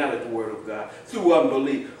staggered not at the word of God through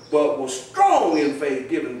unbelief, but was strong in faith,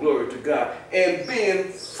 giving glory to God, and being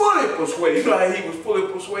fully persuaded. You know how he was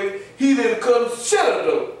fully persuaded? He didn't consider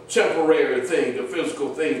the temporary things, the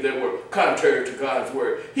physical things that were contrary to God's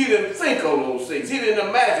word. He didn't think on those things. He didn't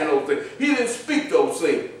imagine those things. He didn't speak those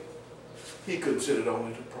things. He considered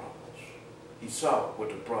only the promise. He saw what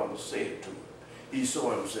the promise said to him. He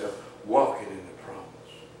saw himself walking in the promise.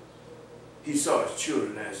 He saw his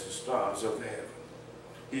children as the stars of heaven.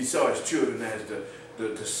 He saw his children as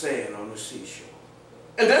the sand on the seashore.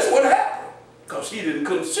 And that's what happened, because he didn't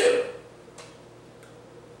consider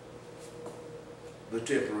the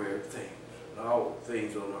temporary things. All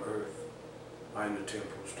things on the earth are in the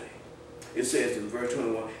temporal state. It says in verse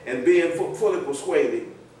 21, and being fully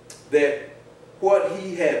persuaded that what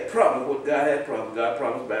he had promised, what God had promised, God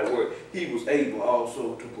promised by word, he was able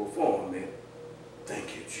also to perform it.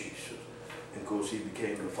 Thank you, Jesus. And of course, he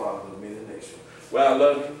became the father of many nations. Well, I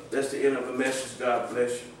love you. That's the end of the message. God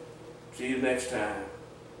bless you. See you next time.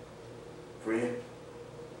 Friend,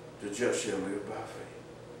 the just shall live by faith.